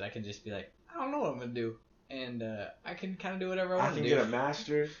nice because I can just be like, I don't know what I'm gonna do. And I can kind of do whatever I want to do. I can get a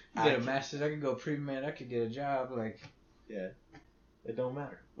master's. I can go pre-med. I could get a job. Like, yeah, it don't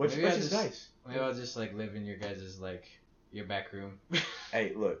matter. Which is nice. Maybe I'll just like live in your guys' like your back room.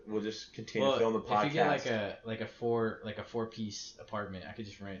 Hey, look, we'll just continue to film the podcast. If you get like a 4-piece apartment, I could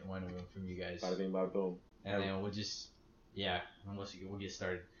just rent one of them from you guys. Bada bing, bada boom. And then we'll just we'll get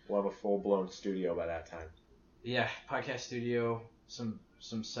started. We'll have a full-blown studio by that time. Yeah, podcast studio.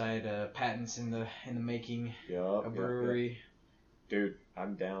 Some side patents in the making. Yep, a brewery. Yep. Dude,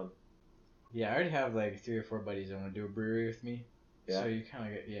 I'm down. Yeah, I already have like 3 or 4 buddies that want to do a brewery with me. Yeah. So you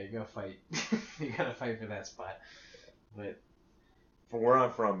kind of you gotta fight. You gotta fight for that spot. But from where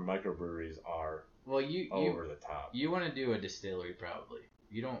I'm from, microbreweries are over the top. You want to do a distillery probably.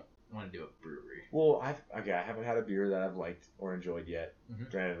 You don't want to do a brewery. Well, I haven't had a beer that I've liked or enjoyed yet.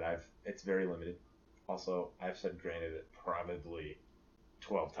 Mm-hmm. Granted, it's very limited. Also, I've said granted it probably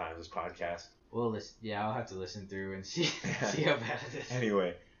 12 times this podcast. Well, I'll have to listen through and see how bad it is.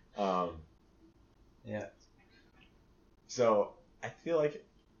 Anyway, yeah. So I feel like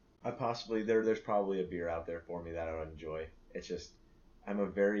there's probably a beer out there for me that I would enjoy. It's just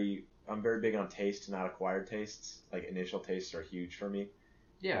I'm very big on taste, not acquired tastes. Like initial tastes are huge for me.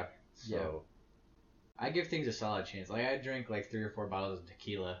 Yeah. So I give things a solid chance. Like I drank like 3 or 4 bottles of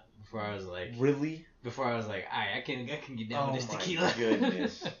tequila before I was like. Really? Before I was like, I can get down with this tequila. Oh my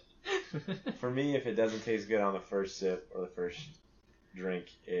goodness. For me, if it doesn't taste good on the first sip or the first drink,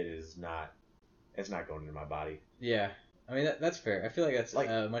 it's not going into my body. Yeah. I mean that's fair. I feel like that's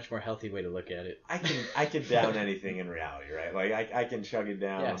a much more healthy way to look at it. I can down anything in reality, right? Like I can chug it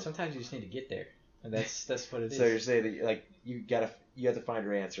down. Yeah. Sometimes you just need to get there. And that's what it is. So you're saying that like you have to find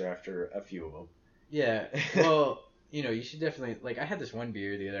your answer after a few of them. Yeah. Well, you should definitely like. I had this one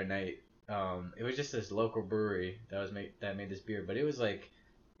beer the other night. It was just this local brewery that made this beer, but it was like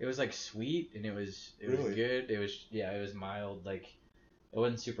sweet and it was really? Good. It was mild. Like it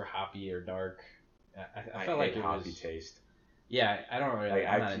wasn't super hoppy or dark. I felt like it hoppy was taste. Yeah, I don't really.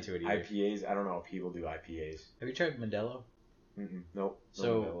 I'm not into it either. IPAs. I don't know if people do IPAs. Have you tried Modelo? Nope.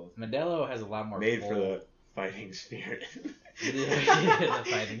 So Modelo has a lot more. Made for the fighting spirit. The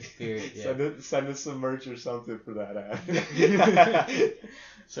fighting spirit. Yeah. Send us some merch or something for that ad.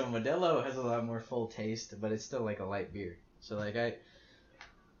 So Modelo has a lot more full taste, but it's still like a light beer. So I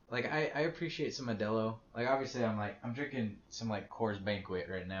appreciate some Modelo. Like obviously I'm drinking some like Coors Banquet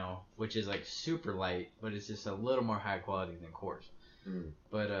right now, which is like super light, but it's just a little more high quality than Coors.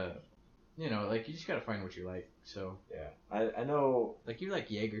 But like you just gotta find what you like. So yeah, I know. Like you like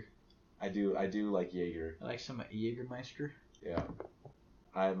Jaeger. I do like Jaeger. I like some Jägermeister. Yeah,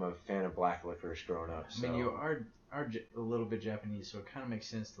 I'm a fan of black licorice growing up. So. I mean, you are a little bit Japanese, so it kind of makes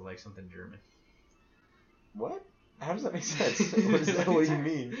sense to like something German. What? How does that make sense? What do you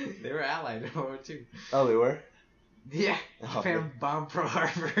mean? They were allied in World War II. Oh, they were? Yeah. Japan bombed Pearl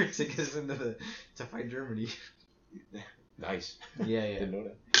Harbor to get us to fight Germany. Nice. Yeah. Didn't know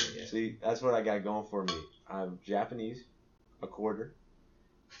that. Yeah. See, that's what I got going for me. I'm Japanese, a quarter,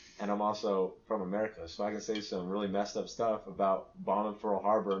 and I'm also from America, so I can say some really messed up stuff about bombing Pearl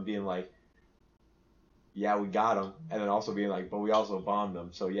Harbor and being like, yeah, we got them, and then also being like, but we also bombed them,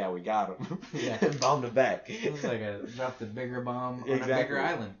 so yeah, we got them. Yeah. And bombed them back. It was like dropped a bigger bomb on a bigger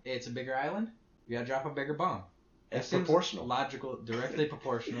island. It's a bigger island. You gotta drop a bigger bomb. It's proportional. Logical, directly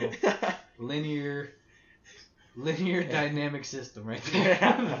proportional, linear dynamic system right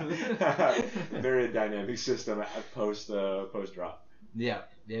there. Very dynamic system at post drop.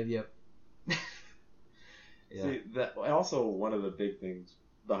 Yep. Yeah. See, that also one of the big things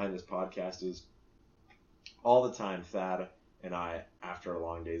behind this podcast is all the time Thad and I, after a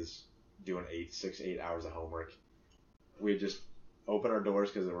long day's doing 8 hours of homework, we just open our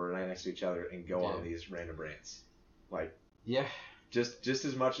doors because we're right next to each other and go on these random rants. Like, just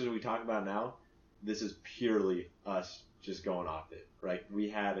as much as we talk about now, this is purely us just going off it. Right?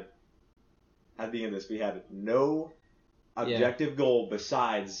 We had, at the end of this, we had no objective goal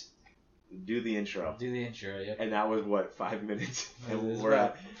besides do the intro. Yep. And that was what, 5 minutes? And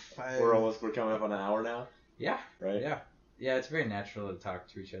we're coming up on an hour now. Yeah. Right? Yeah, it's very natural to talk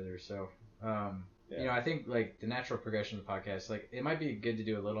to each other. So, I think like the natural progression of the podcast, like it might be good to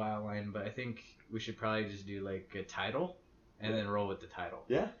do a little outline, but I think we should probably just do like a title and then roll with the title.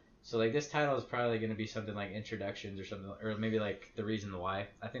 Yeah. So like this title is probably going to be something like introductions or something, or maybe like the reason why.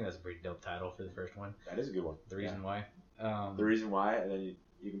 I think that's a pretty dope title for the first one. That is a good one. The reason why. The reason why, and then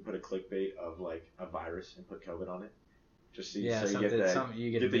you can put a clickbait of like a virus and put COVID on it. Just so you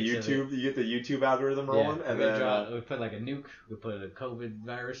get the YouTube algorithm rolling, and then we put like a nuke, we put a COVID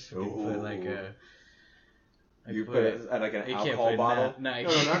virus, we put like a. You put like an alcohol bottle. No,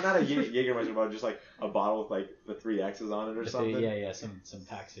 not a Jägermeister bottle, just like a bottle with like the 3 X's on it or something. Yeah, some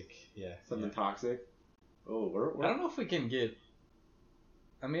toxic, something toxic. Oh, we're... I don't know if we can get.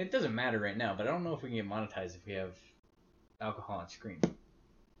 I mean, it doesn't matter right now, but I don't know if we can get monetized if we have alcohol on screen.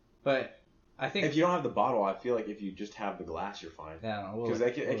 But I think if you don't have the bottle, I feel like if you just have the glass, you're fine. Yeah, because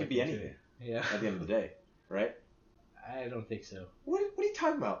it could be anything. Yeah. At the end of the day, right? I don't think so. What are you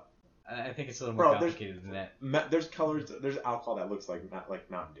talking about? I think it's a little more complicated than that. There's colors. There's alcohol that looks like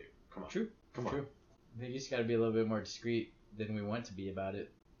Mountain Dew. Come on. True. Come on. I think you just got to be a little bit more discreet than we want to be about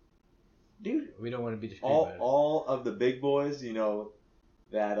it. Dude, we don't want to be discreet about it. All of the big boys,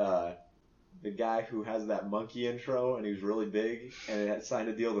 that the guy who has that monkey intro and he was really big and had signed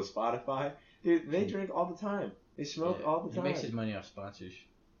a deal with Spotify. Dude, they drink all the time. They smoke all the time. He makes his money off sponsors.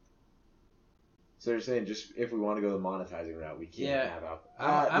 So you're saying just if we want to go the monetizing route, we can't have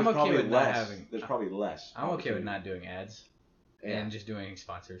alcohol. I'm okay with not having. There's probably less. I'm okay with not doing ads and just doing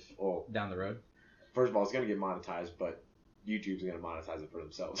sponsors down the road. First of all, it's going to get monetized, but YouTube's going to monetize it for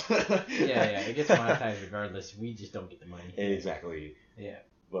themselves. It gets monetized regardless. We just don't get the money. Exactly. Yeah.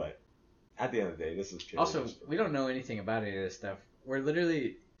 But at the end of the day, this is true. Also, we don't know anything about any of this stuff. We're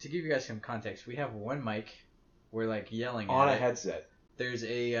literally, to give you guys some context, we have one mic. We're like yelling on a headset. There's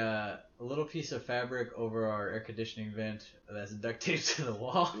a little piece of fabric over our air conditioning vent that's duct taped to the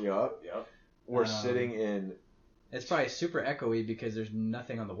wall. Yep. We're sitting in. It's probably super echoey because there's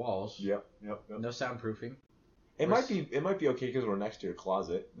nothing on the walls. Yep. No soundproofing. It might be okay because we're next to your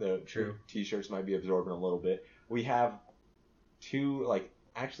closet. The t-shirts might be absorbing a little bit. We have 2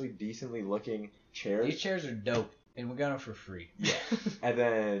 actually decently looking chairs. These chairs are dope, and we got them for free. Yeah. And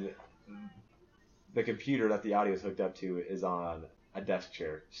then the computer that the audio is hooked up to is on a desk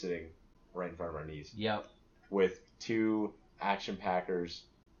chair sitting right in front of our knees. Yep. With 2 action packers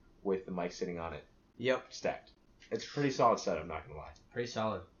with the mic sitting on it. Yep. Stacked. It's a pretty solid setup, not gonna lie. Pretty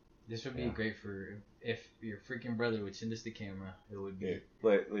solid. This would be great for if your freaking brother would send us the camera. It would be.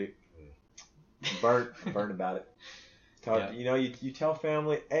 Burnt about it. You tell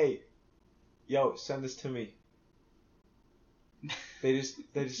family, hey, yo, send this to me. They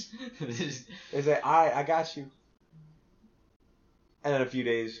say, I got you. And then a few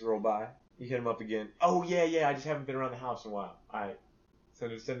days roll by. You hit them up again. Oh yeah, I just haven't been around the house in a while. All right,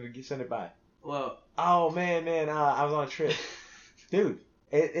 send it by. Well. Oh man, I was on a trip, dude.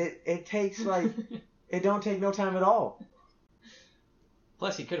 It takes like it don't take no time at all.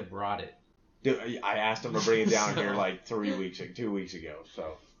 Plus, he could have brought it. Dude, I asked him to bring it down here like 2 weeks ago.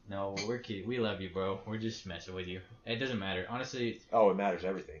 So. No, we're kidding. We love you, bro. We're just messing with you. It doesn't matter, honestly. Oh, it matters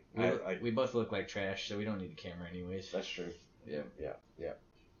everything. We both look like trash, so we don't need the camera anyways. That's true. Yeah.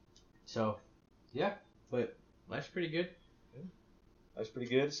 So, yeah, but life's pretty good. Yeah. Life's pretty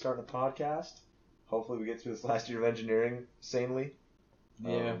good. Starting a podcast. Hopefully, we get through this last year of engineering sanely.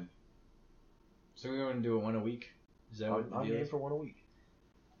 Yeah. So we want to do it one a week. Is that what I'm here for one a week.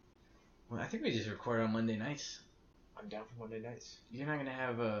 Well, I think we just record on Monday nights. I'm down for Monday nights. You're not gonna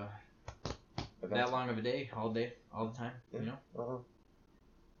have that long of a day, all the time. Yeah. You know.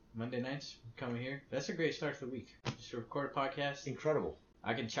 Monday nights, coming here. That's a great start to the week. Just record a podcast. Incredible.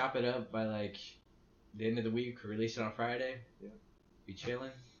 I can chop it up by like the end of the week, release it on Friday. Yeah. Be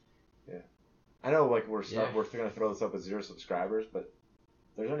chilling. Yeah. I know, like we're gonna throw this up with 0 subscribers, but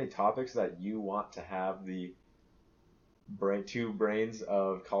if there's any topics that you want to have the two brains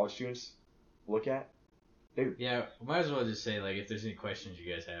of college students look at, dude. Yeah, might as well just say like if there's any questions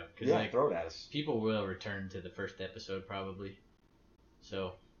you guys have, because like throw it at us. People will return to the first episode probably.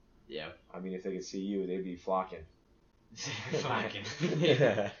 So, yeah. I mean, if they could see you, they'd be flocking. Flocking.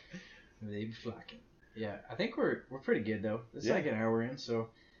 Yeah. They'd be flocking. Yeah, I think we're pretty good though. It's like an hour in, so.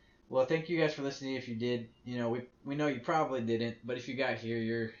 Well, thank you guys for listening. If you did, you know, we know you probably didn't, but if you got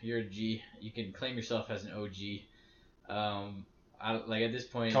here, you're a G. You can claim yourself as an OG. Like at this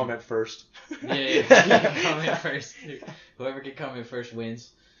point. Comment first. Yeah. Comment first. Whoever can comment first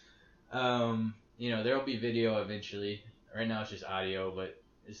wins. You know, there'll be video eventually. Right now it's just audio, but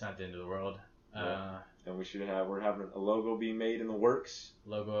it's not the end of the world. And we're having a logo being made in the works.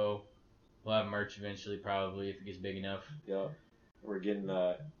 Logo. We'll have merch eventually, probably if it gets big enough. Yeah. We're getting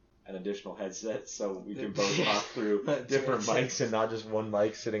an additional headset so we can both talk through different mics and not just one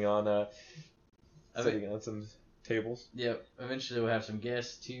mic sitting on some tables. Yep. Eventually we'll have some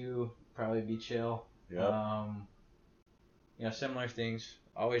guests too. Probably be chill. Yep. You know, similar things.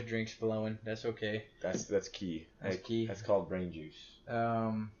 Always drinks flowing. That's okay. That's key. That's key. That's called brain juice.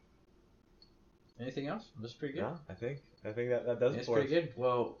 Anything else? That's pretty good. Yeah, I think that does it. It's pretty good.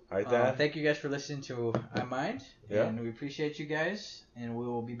 Well, all right, Dad. Thank you guys for listening to I Mind. Yeah. And we appreciate you guys. And we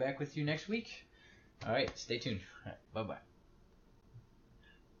will be back with you next week. All right. Stay tuned. All right, bye-bye.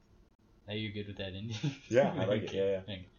 Are you good with that ending? Yeah, I like it. Yeah. Thank you.